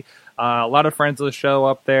momentarily. A lot of friends of the show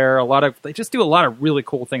up there. They just do a lot of really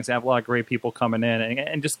cool things. They have a lot of great people coming in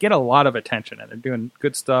and just get a lot of attention. And they're doing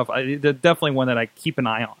good stuff. They're definitely one that I keep an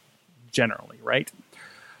eye on, generally, right?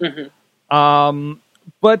 Mm-hmm.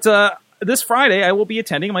 But this Friday, I will be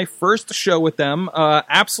attending my first show with them,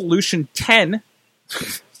 Absolution 10.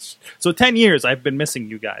 So 10 years I've been missing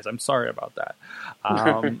you guys. I'm sorry about that.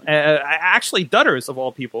 Actually, Dutters, of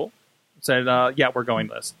all people, said, yeah, we're going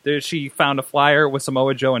to this. She found a flyer with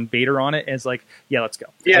Samoa Joe and Vader on it, and is like, yeah, let's go.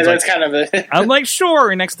 Yeah, that's kind of it. I'm like,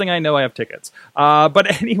 sure. And next thing I know, I have tickets.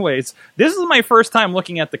 But anyways, this is my first time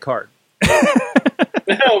looking at the card.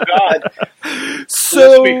 Oh, God.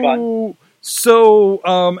 So, be fun. So,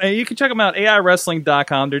 and you can check them out,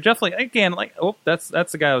 AIWrestling.com. They're definitely, again, that's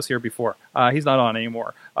the guy who was here before. He's not on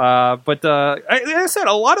anymore. But like I said,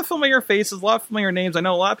 a lot of familiar faces, a lot of familiar names. I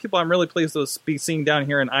know a lot of people I'm really pleased to be seeing down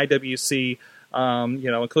here in IWC,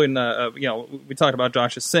 including, we talked about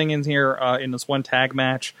Josh Singins here in this one tag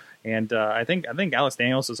match. And I think Alex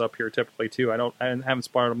Daniels is up here typically, too. I haven't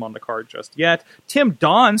spotted him on the card just yet. Tim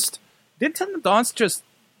Donst. Did Tim Donst just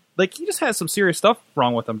Like, he just has some serious stuff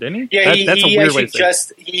wrong with him, didn't he? Yeah, That's he a weird way actually to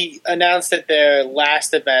say it. he announced at their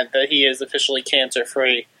last event that he is officially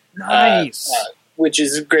cancer-free. Nice. Which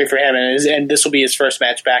is great for him, and this will be his first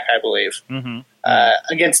match back, I believe,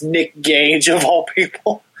 against Nick Gage, of all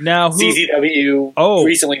people. Now, CZW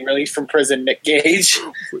recently released from prison, Nick Gage.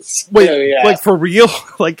 Wait, So, yeah. like for real?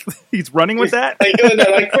 Like, he's running with that?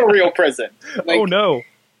 like for real prison. Like, oh, no.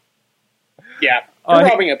 Yeah, for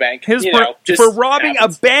robbing a bank. For robbing a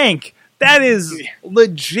bank. That is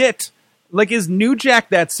legit. Like, is New Jack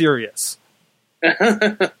that serious?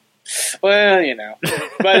 Well,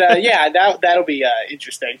 but yeah, that'll be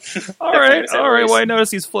interesting. All right. Well, I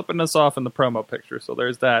noticed he's flipping us off in the promo picture, so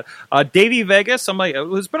there's that. Davey Vega, somebody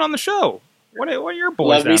who's been on the show. What are your boys?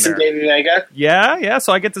 Love down me some there? Davey Vega. Yeah.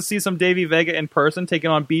 So I get to see some Davey Vega in person, taking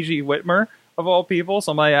on BG Whitmer of all people.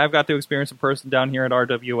 Somebody I've got to experience in person down here at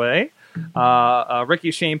RWA.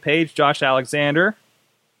 Ricky Shane Page, Josh Alexander.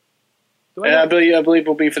 I believe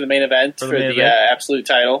will be for the main event for the Absolute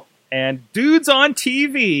title. And dudes on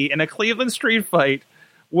TV in a Cleveland street fight,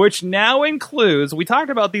 which now includes, we talked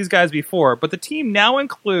about these guys before, but the team now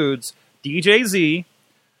includes DJZ,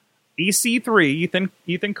 EC3,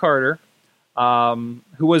 Ethan Carter,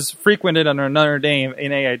 who was frequented under another name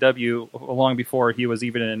in AIW long before he was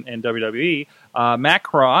even in WWE, Matt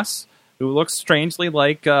Cross, who looks strangely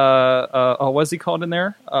like, what's he called in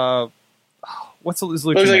there? What's his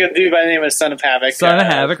Lucha? Looks like a dude by the name of Son of Havoc. Son of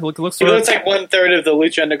Havoc. He looks like 1/3 of the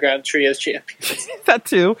Lucha Underground Trios champions. That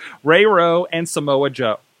too. Ray Rowe and Samoa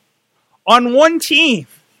Joe. On one team.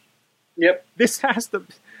 Yep. This has to...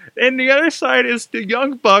 And the other side is the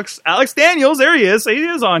Young Bucks. Alex Daniels, there he is. He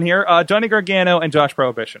is on here. Johnny Gargano and Josh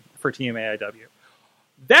Prohibition for Team AIW.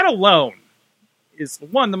 That alone is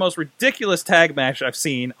one of the most ridiculous tag matches I've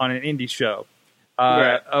seen on an indie show.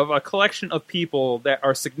 Of a collection of people that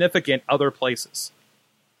are significant other places.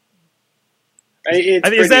 Is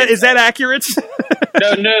that accurate?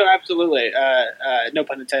 No, absolutely. No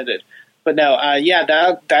pun intended. But no,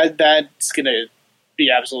 that's going to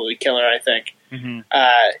be absolutely killer, I think. Mm-hmm.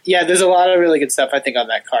 There's a lot of really good stuff, I think, on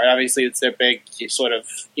that card. Obviously, it's their big sort of,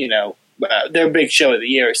 their big show of the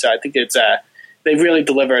year. So I think it's they really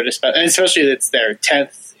delivered, and especially it's their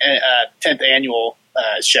 10th annual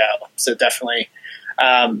show. So definitely.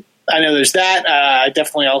 I know there's that. I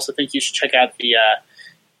definitely also think you should check out the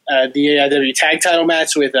AIW tag title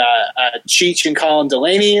match with Cheech and Colin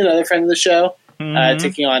Delaney, another friend of the show,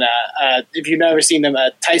 taking on, if you've never seen them,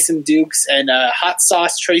 Tyson Dukes and Hot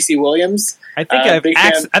Sauce Tracy Williams. I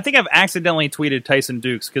think I've accidentally tweeted Tyson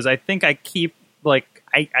Dukes because I think I keep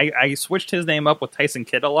I switched his name up with Tyson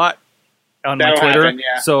Kidd a lot on my Twitter. Happen,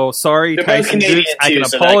 yeah. So sorry, They're Tyson Dukes. Too, I can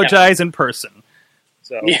apologize in person.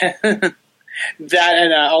 So yeah. That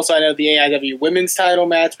and also I know the AIW women's title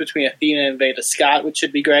match between Athena and Veda Scott, which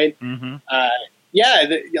should be great. Mm-hmm.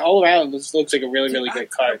 All around this looks like a really, really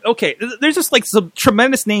good card. Okay, there's just like some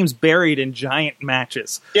tremendous names buried in giant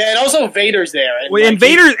matches. Yeah, and also Vader's there. And by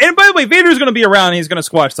the way, Vader's going to be around and he's going to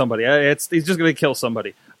squash somebody. He's just going to kill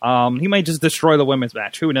somebody. He might just destroy the women's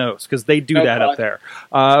match. Who knows? Because they do that up there.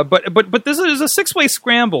 But this is a 6-way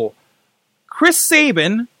scramble. Chris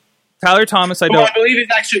Sabin, Tyler Thomas, I believe is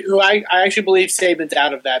actually who I actually believe Sabin's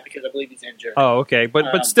out of that because I believe he's injured. Oh, okay,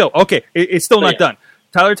 but still, okay, it's still not done.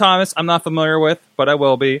 Tyler Thomas, I'm not familiar with, but I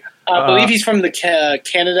will be. I believe he's from the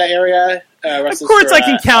Canada area. Of course, I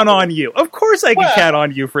can count on you. Of course, I can count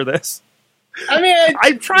on you for this. I mean,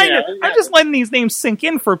 I'm trying to. I'm just letting these names sink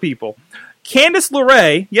in for people. Candice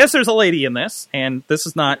LeRae. Yes, there's a lady in this, and this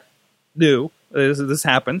is not new. This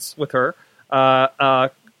happens with her.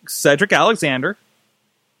 Cedric Alexander.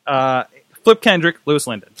 Flip Kendrick, Lewis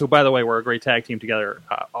Linden. So, by the way, we're a great tag team together.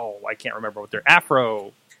 I can't remember what they're.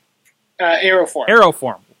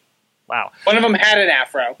 Aeroform. Wow. One of them had an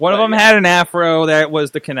afro. One of them had an afro. That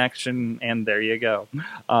was the connection, and there you go.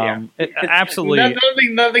 Absolutely.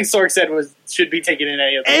 Nothing Sorg said should be taken in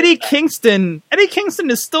any of those. Eddie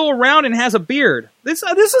Kingston is still around and has a beard. This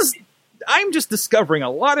is. I'm just discovering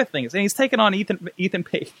a lot of things, and he's taking on Ethan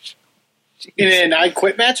Page. Jeez. In an I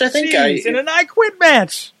Quit match, I think. In an I Quit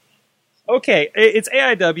match. Okay, it's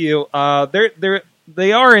AIW.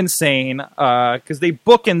 They are insane because they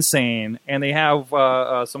book insane, and they have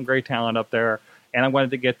some great talent up there. And I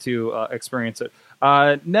wanted to get to experience it.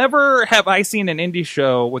 Never have I seen an indie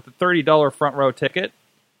show with a $30 front row ticket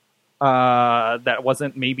that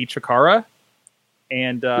wasn't maybe Chikara.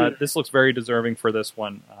 And this looks very deserving for this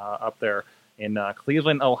one up there in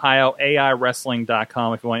Cleveland, Ohio,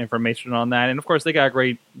 AIWrestling.com if you want information on that. And, of course, they got a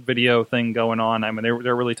great video thing going on. I mean,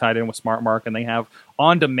 they're really tied in with Smart Mark, and they have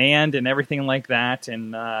on-demand and everything like that.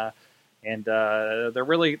 And they're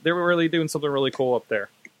really doing something really cool up there.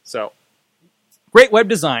 So, great web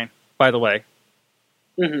design, by the way.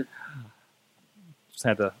 Mm-hmm. Just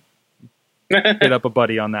had to hit up a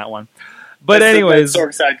buddy on that one. But that's anyways, the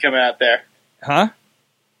Sorg side coming out there. Huh?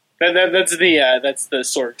 That's the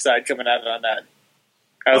Sorg side coming out on that.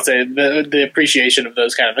 I would say the appreciation of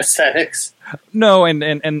those kind of aesthetics. No, and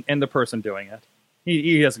the person doing it,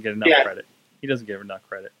 he doesn't get enough credit. He doesn't get enough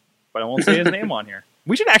credit. But I won't say his name on here.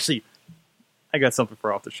 We should actually. I got something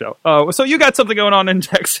for off the show. Oh, so you got something going on in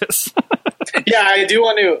Texas? Yeah, I do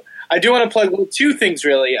want to plug two things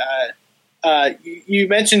really. You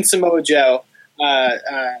mentioned Samoa Joe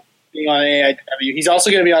being on AIW. He's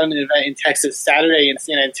also going to be on an event in Texas Saturday in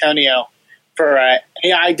San Antonio for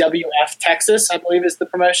AIWF Texas, I believe is the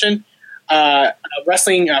promotion. A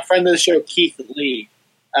wrestling friend of the show, Keith Lee.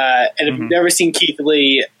 And if you've never seen Keith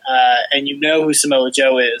Lee and you know who Samoa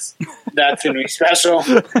Joe is, that's going to be special.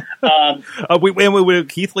 Wait,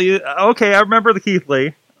 Keith Lee? Okay, I remember the Keith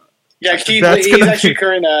Lee. Yeah, Keith Lee. He's actually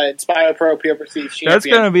current Inspire Pro Pure Prestige champion. That's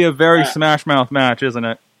going to be a very Smash Mouth match, isn't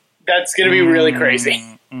it? That's going to be really crazy.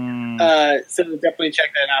 So definitely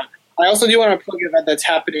check that out. I also do want to plug an event that's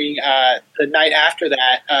happening the night after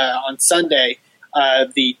that on Sunday,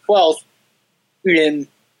 the 12th, in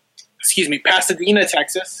Pasadena,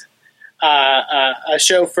 Texas. A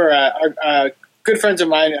show for our good friends of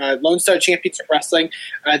mine, Lone Star Championship Wrestling.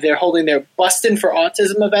 They're holding their Bustin' for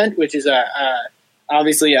Autism event, which is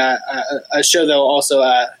obviously a show that will also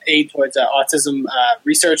aid towards autism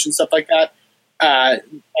research and stuff like that. I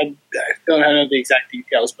don't know the exact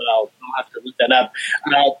details, but I'll have to look that up.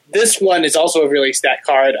 This one is also a really stacked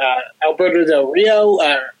card. Alberto Del Rio,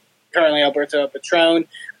 currently Alberto Patron,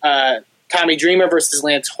 Tommy Dreamer versus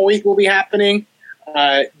Lance Hoyt will be happening.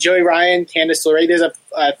 Joey Ryan, Candice LeRae. There's a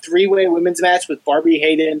three-way women's match with Barbie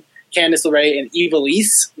Hayden, Candice LeRae, and Eva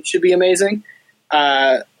Lise, which should be amazing.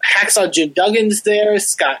 Hacksaw Jim Duggan's there,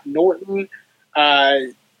 Scott Norton.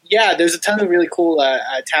 Yeah, there's a ton of really cool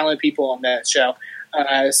talented people on that show.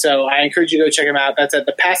 So I encourage you to go check them out. That's at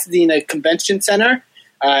the Pasadena Convention Center,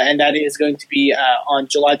 and that is going to be on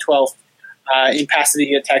July 12th in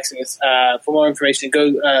Pasadena, Texas. For more information,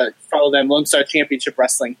 go follow them,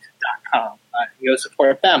 LoneStarChampionshipWrestling.com. Go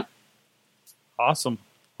support them. Awesome.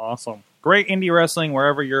 Great indie wrestling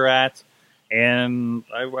wherever you're at. And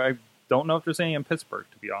I don't know if there's any in Pittsburgh,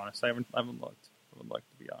 to be honest. I haven't looked. To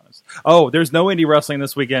be honest. Oh, there's no indie wrestling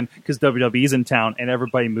this weekend because WWE's in town and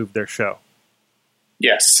everybody moved their show.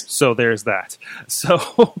 Yes. So there's that.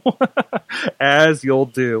 So as you'll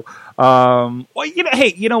do. Well,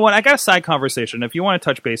 hey, you know what? I got a side conversation. If you want to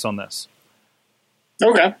touch base on this.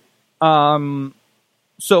 Okay.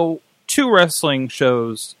 So 2 wrestling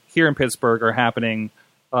shows here in Pittsburgh are happening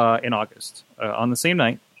in August on the same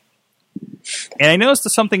night. And I noticed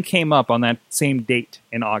that something came up on that same date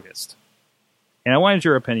in August. And I wanted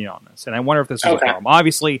your opinion on this. And I wonder if this is a problem.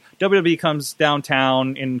 Obviously, WWE comes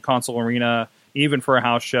downtown in Console Arena, even for a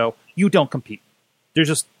house show. You don't compete.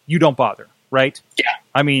 You don't bother, right? Yeah.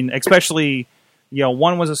 I mean, especially,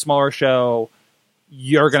 one was a smaller show.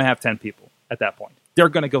 You're going to have 10 people at that point. They're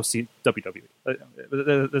going to go see WWE.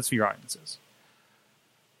 That's for your audiences.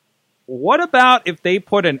 What about if they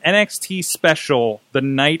put an NXT special the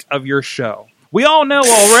night of your show? We all know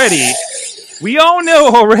already. We know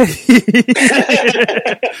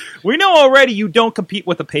already you don't compete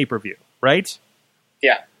with a pay-per-view, right?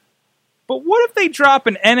 Yeah. But what if they drop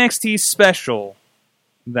an NXT special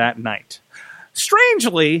that night?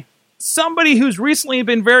 Strangely, somebody who's recently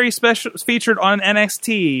been very special featured on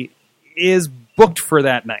NXT is booked for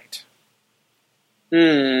that night.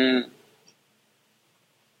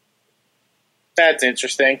 That's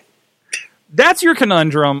interesting. That's your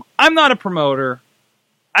conundrum. I'm not a promoter.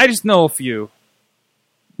 I just know a few.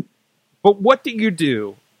 But what do you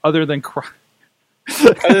do other than cry?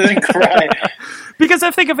 Because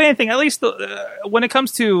I think, if anything, at least when it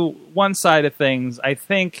comes to one side of things, I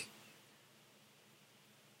think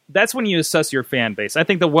that's when you assess your fan base. I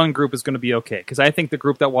think the one group is going to be okay, because I think the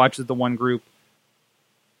group that watches the one group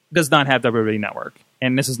does not have WWE Network,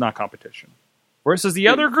 and this is not competition. Versus the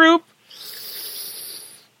other group,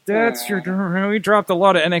 we dropped a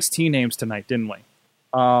lot of NXT names tonight, didn't we?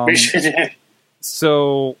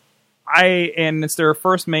 So and it's their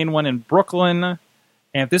first main one in Brooklyn. And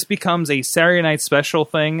if this becomes a Saturday night special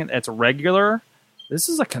thing that's regular, this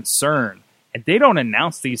is a concern. And they don't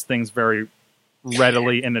announce these things very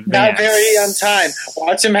readily in advance. Not very on time.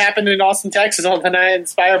 Watch them happen in Austin, Texas on the Night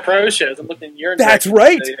Inspire Pro shows. I'm looking at your. That's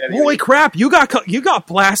right. Holy crap! You got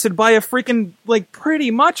blasted by a freaking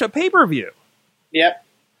pretty much a pay-per-view. Yep.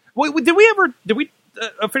 Wait,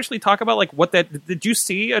 officially talk about like what that? Did you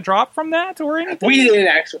see a drop from that or anything? We didn't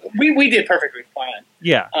actually. We did perfectly fine.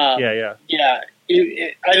 Yeah, yeah.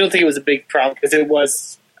 I don't think it was a big problem because it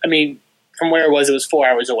was. I mean, from where it was 4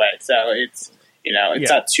 hours away, so it's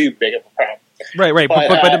not too big of a problem.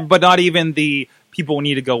 Right. But not even the people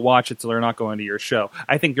need to go watch it, so they're not going to your show.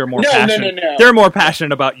 I think they're more passionate. No. They're more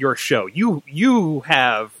passionate about your show. You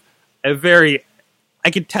have a very. I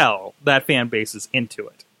can tell that fan base is into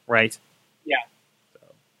it, right? Yeah.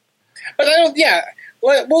 But I don't. Yeah,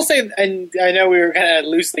 we'll say, and I know we were kind of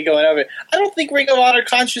loosely going over it. I don't think Ring of Honor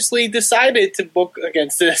consciously decided to book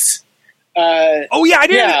against this. I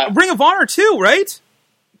did. Yeah. Ring of Honor too, right?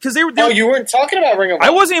 Because they were. Oh, you weren't talking about Ring of Honor. I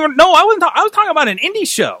wasn't even. No, I wasn't. I was talking about an indie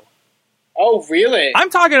show. Oh, really? I'm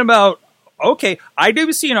talking about. Okay,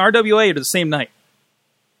 IWC and RWA are the same night.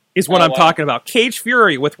 Is what I'm talking about. Cage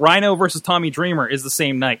Fury with Rhino versus Tommy Dreamer is the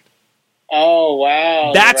same night. Oh,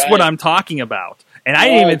 wow. That's what I'm talking about. And I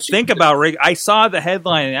didn't even think about Ring. I saw the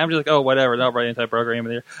headline, and I'm just like, oh, whatever. They'll write anti-program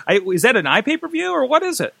in there. Is that an iPay-per-view, or what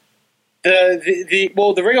is it?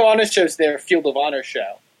 The Ring of Honor show is their Field of Honor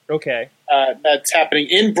show. Okay. That's happening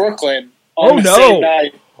in Brooklyn on the same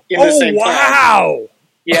night. The same wow. Time.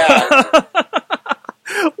 Yeah.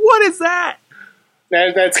 What is that?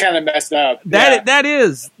 That's kind of messed up. That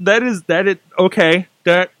is okay.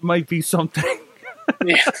 That might be something.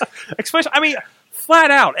 Yeah. Especially, I mean, flat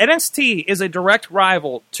out, NXT is a direct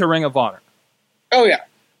rival to Ring of Honor. Oh yeah.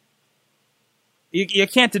 You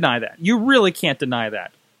can't deny that. You really can't deny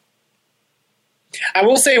that. I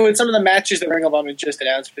will say, with some of the matches that Ring of Honor just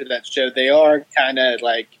announced for that show, they are kind of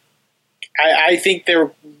like, I think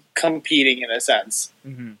they're competing in a sense,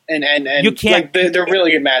 and you can't. Like, they're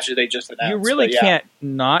really good matches they just announced. You really can't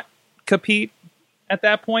not compete at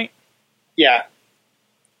that point. Yeah,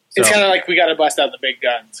 it's kind of like we got to bust out the big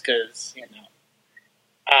guns because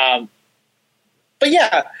But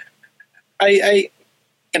yeah, I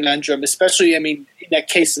conundrum, especially. I mean, in that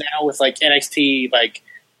case now with like NXT, like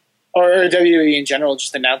or WWE in general,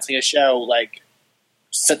 just announcing a show like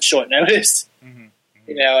such short notice, and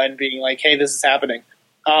being like, "Hey, this is happening."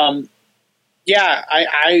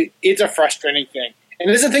 It's a frustrating thing,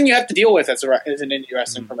 and it's a thing you have to deal with as an indie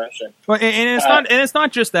wrestling promotion. Well, and it's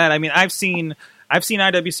not just that. I mean, I've seen IWC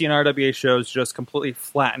and RWA shows just completely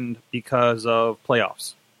flattened because of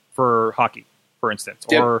playoffs for hockey, for instance,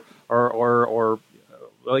 or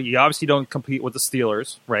you obviously don't compete with the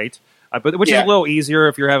Steelers, right? But which is a little easier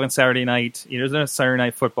if you're having Saturday night. There's no Saturday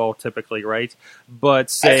night football typically, right?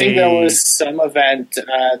 But I think there was some event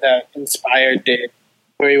that Inspired did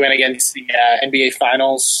where he went against the NBA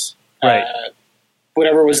Finals, right?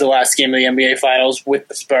 Whatever was the last game of the NBA Finals with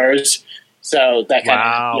the Spurs. So that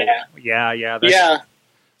kind of yeah.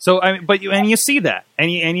 So I mean, you see that,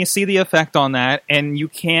 and you see the effect on that, and you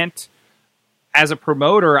can't, as a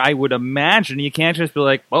promoter, I would imagine you can't just be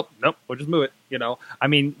like, well, nope, we'll just move it. I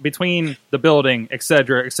mean, between the building, et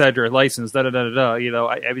cetera, license, I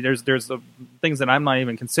mean, there's the things that I'm not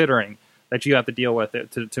even considering that you have to deal with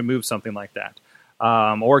to move something like that,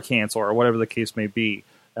 or cancel, or whatever the case may be,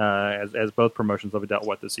 as both promotions have dealt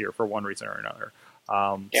with this year for one reason or another.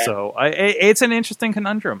 So it's an interesting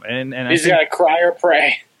conundrum, and he's got to cry or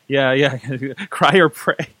pray. Yeah, cry or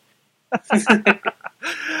pray.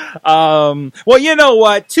 Well, you know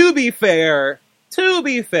what? To be fair,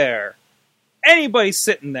 anybody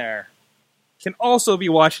sitting there can also be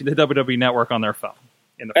watching the WWE Network on their phone.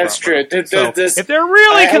 That's true. If they're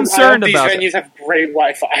really concerned about these venues have great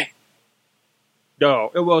Wi-Fi.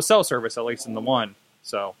 No, well, cell service at least in the one.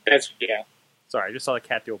 So yeah. Sorry, I just saw the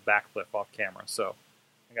cat do a backflip off camera. So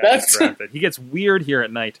I got distracted. He gets weird here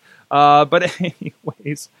at night. But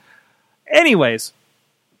anyways.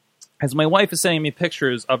 As my wife is sending me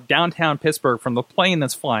pictures of downtown Pittsburgh from the plane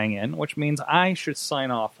that's flying in, which means I should sign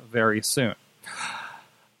off very soon.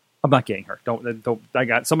 I'm not getting her. Don't. I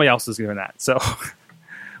got somebody else is doing that. So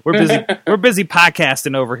we're busy. We're busy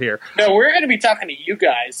podcasting over here. No, we're going to be talking to you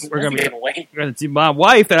guys. We're going to see my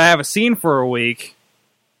wife that I haven't seen for a week.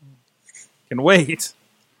 Can wait.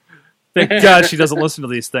 Thank God she doesn't listen to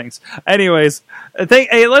these things. Anyways,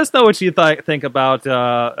 hey, let us know what you think about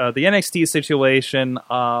the NXT situation.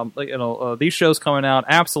 These shows coming out.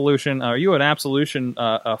 Absolution. Are you an Absolution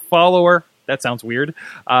follower? That sounds weird.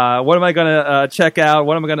 What am I going to check out?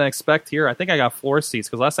 What am I going to expect here? I think I got 4 seats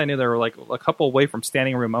because last I knew they were like a couple away from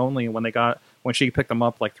standing room only when she picked them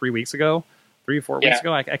up like 3 weeks ago. 3 or 4 weeks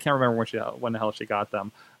ago. I can't remember when the hell she got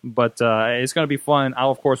them. But it's going to be fun.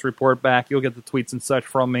 I'll, of course, report back. You'll get the tweets and such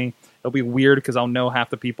from me. It'll be weird because I'll know half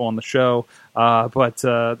the people on the show. But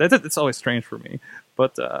it's always strange for me.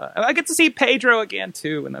 But I get to see Pedro again,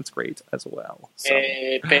 too, and that's great as well. So,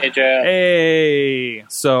 hey, Pedro. Hey.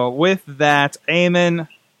 So with that, Eamon,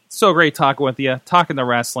 so great talking with you, talking the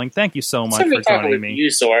wrestling. Thank you so much for joining me. You,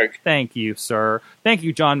 Sorg. Thank you, sir. Thank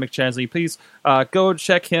you, John McChesney. Please go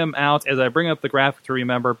check him out as I bring up the graphic to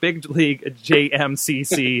remember. Big League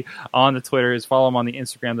JMCC on the Twitters. Follow him on the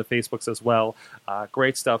Instagram, the Facebooks as well.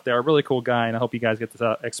 Great stuff there. A really cool guy, and I hope you guys get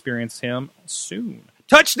to experience him soon.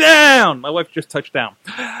 Touchdown! My wife just touched down.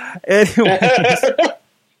 Anyways,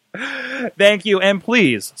 thank you, and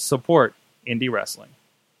please support indie wrestling.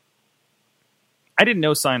 I didn't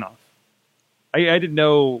know sign off. I didn't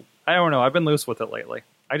know. I don't know. I've been loose with it lately.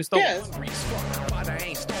 I just don't.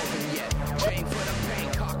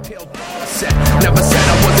 Never said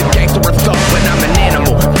I was a gangster or thug, but I'm an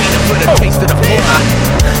animal. Feeding for the taste of the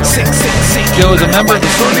blood. Joe is a member of the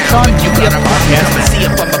Sorgatron Media podcast.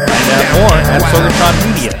 And more at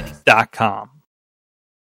sorgatronmedia.com.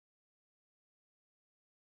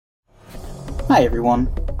 Hi everyone.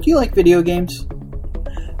 Do you like video games?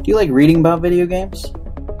 Do you like reading about video games?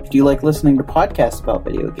 Do you like listening to podcasts about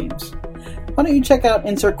video games? Why don't you check out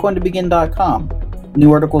InsertCoinToBegin.com?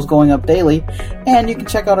 New articles going up daily, and you can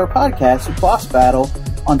check out our podcast, Boss Battle,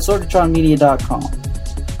 on SorgatronMedia.com.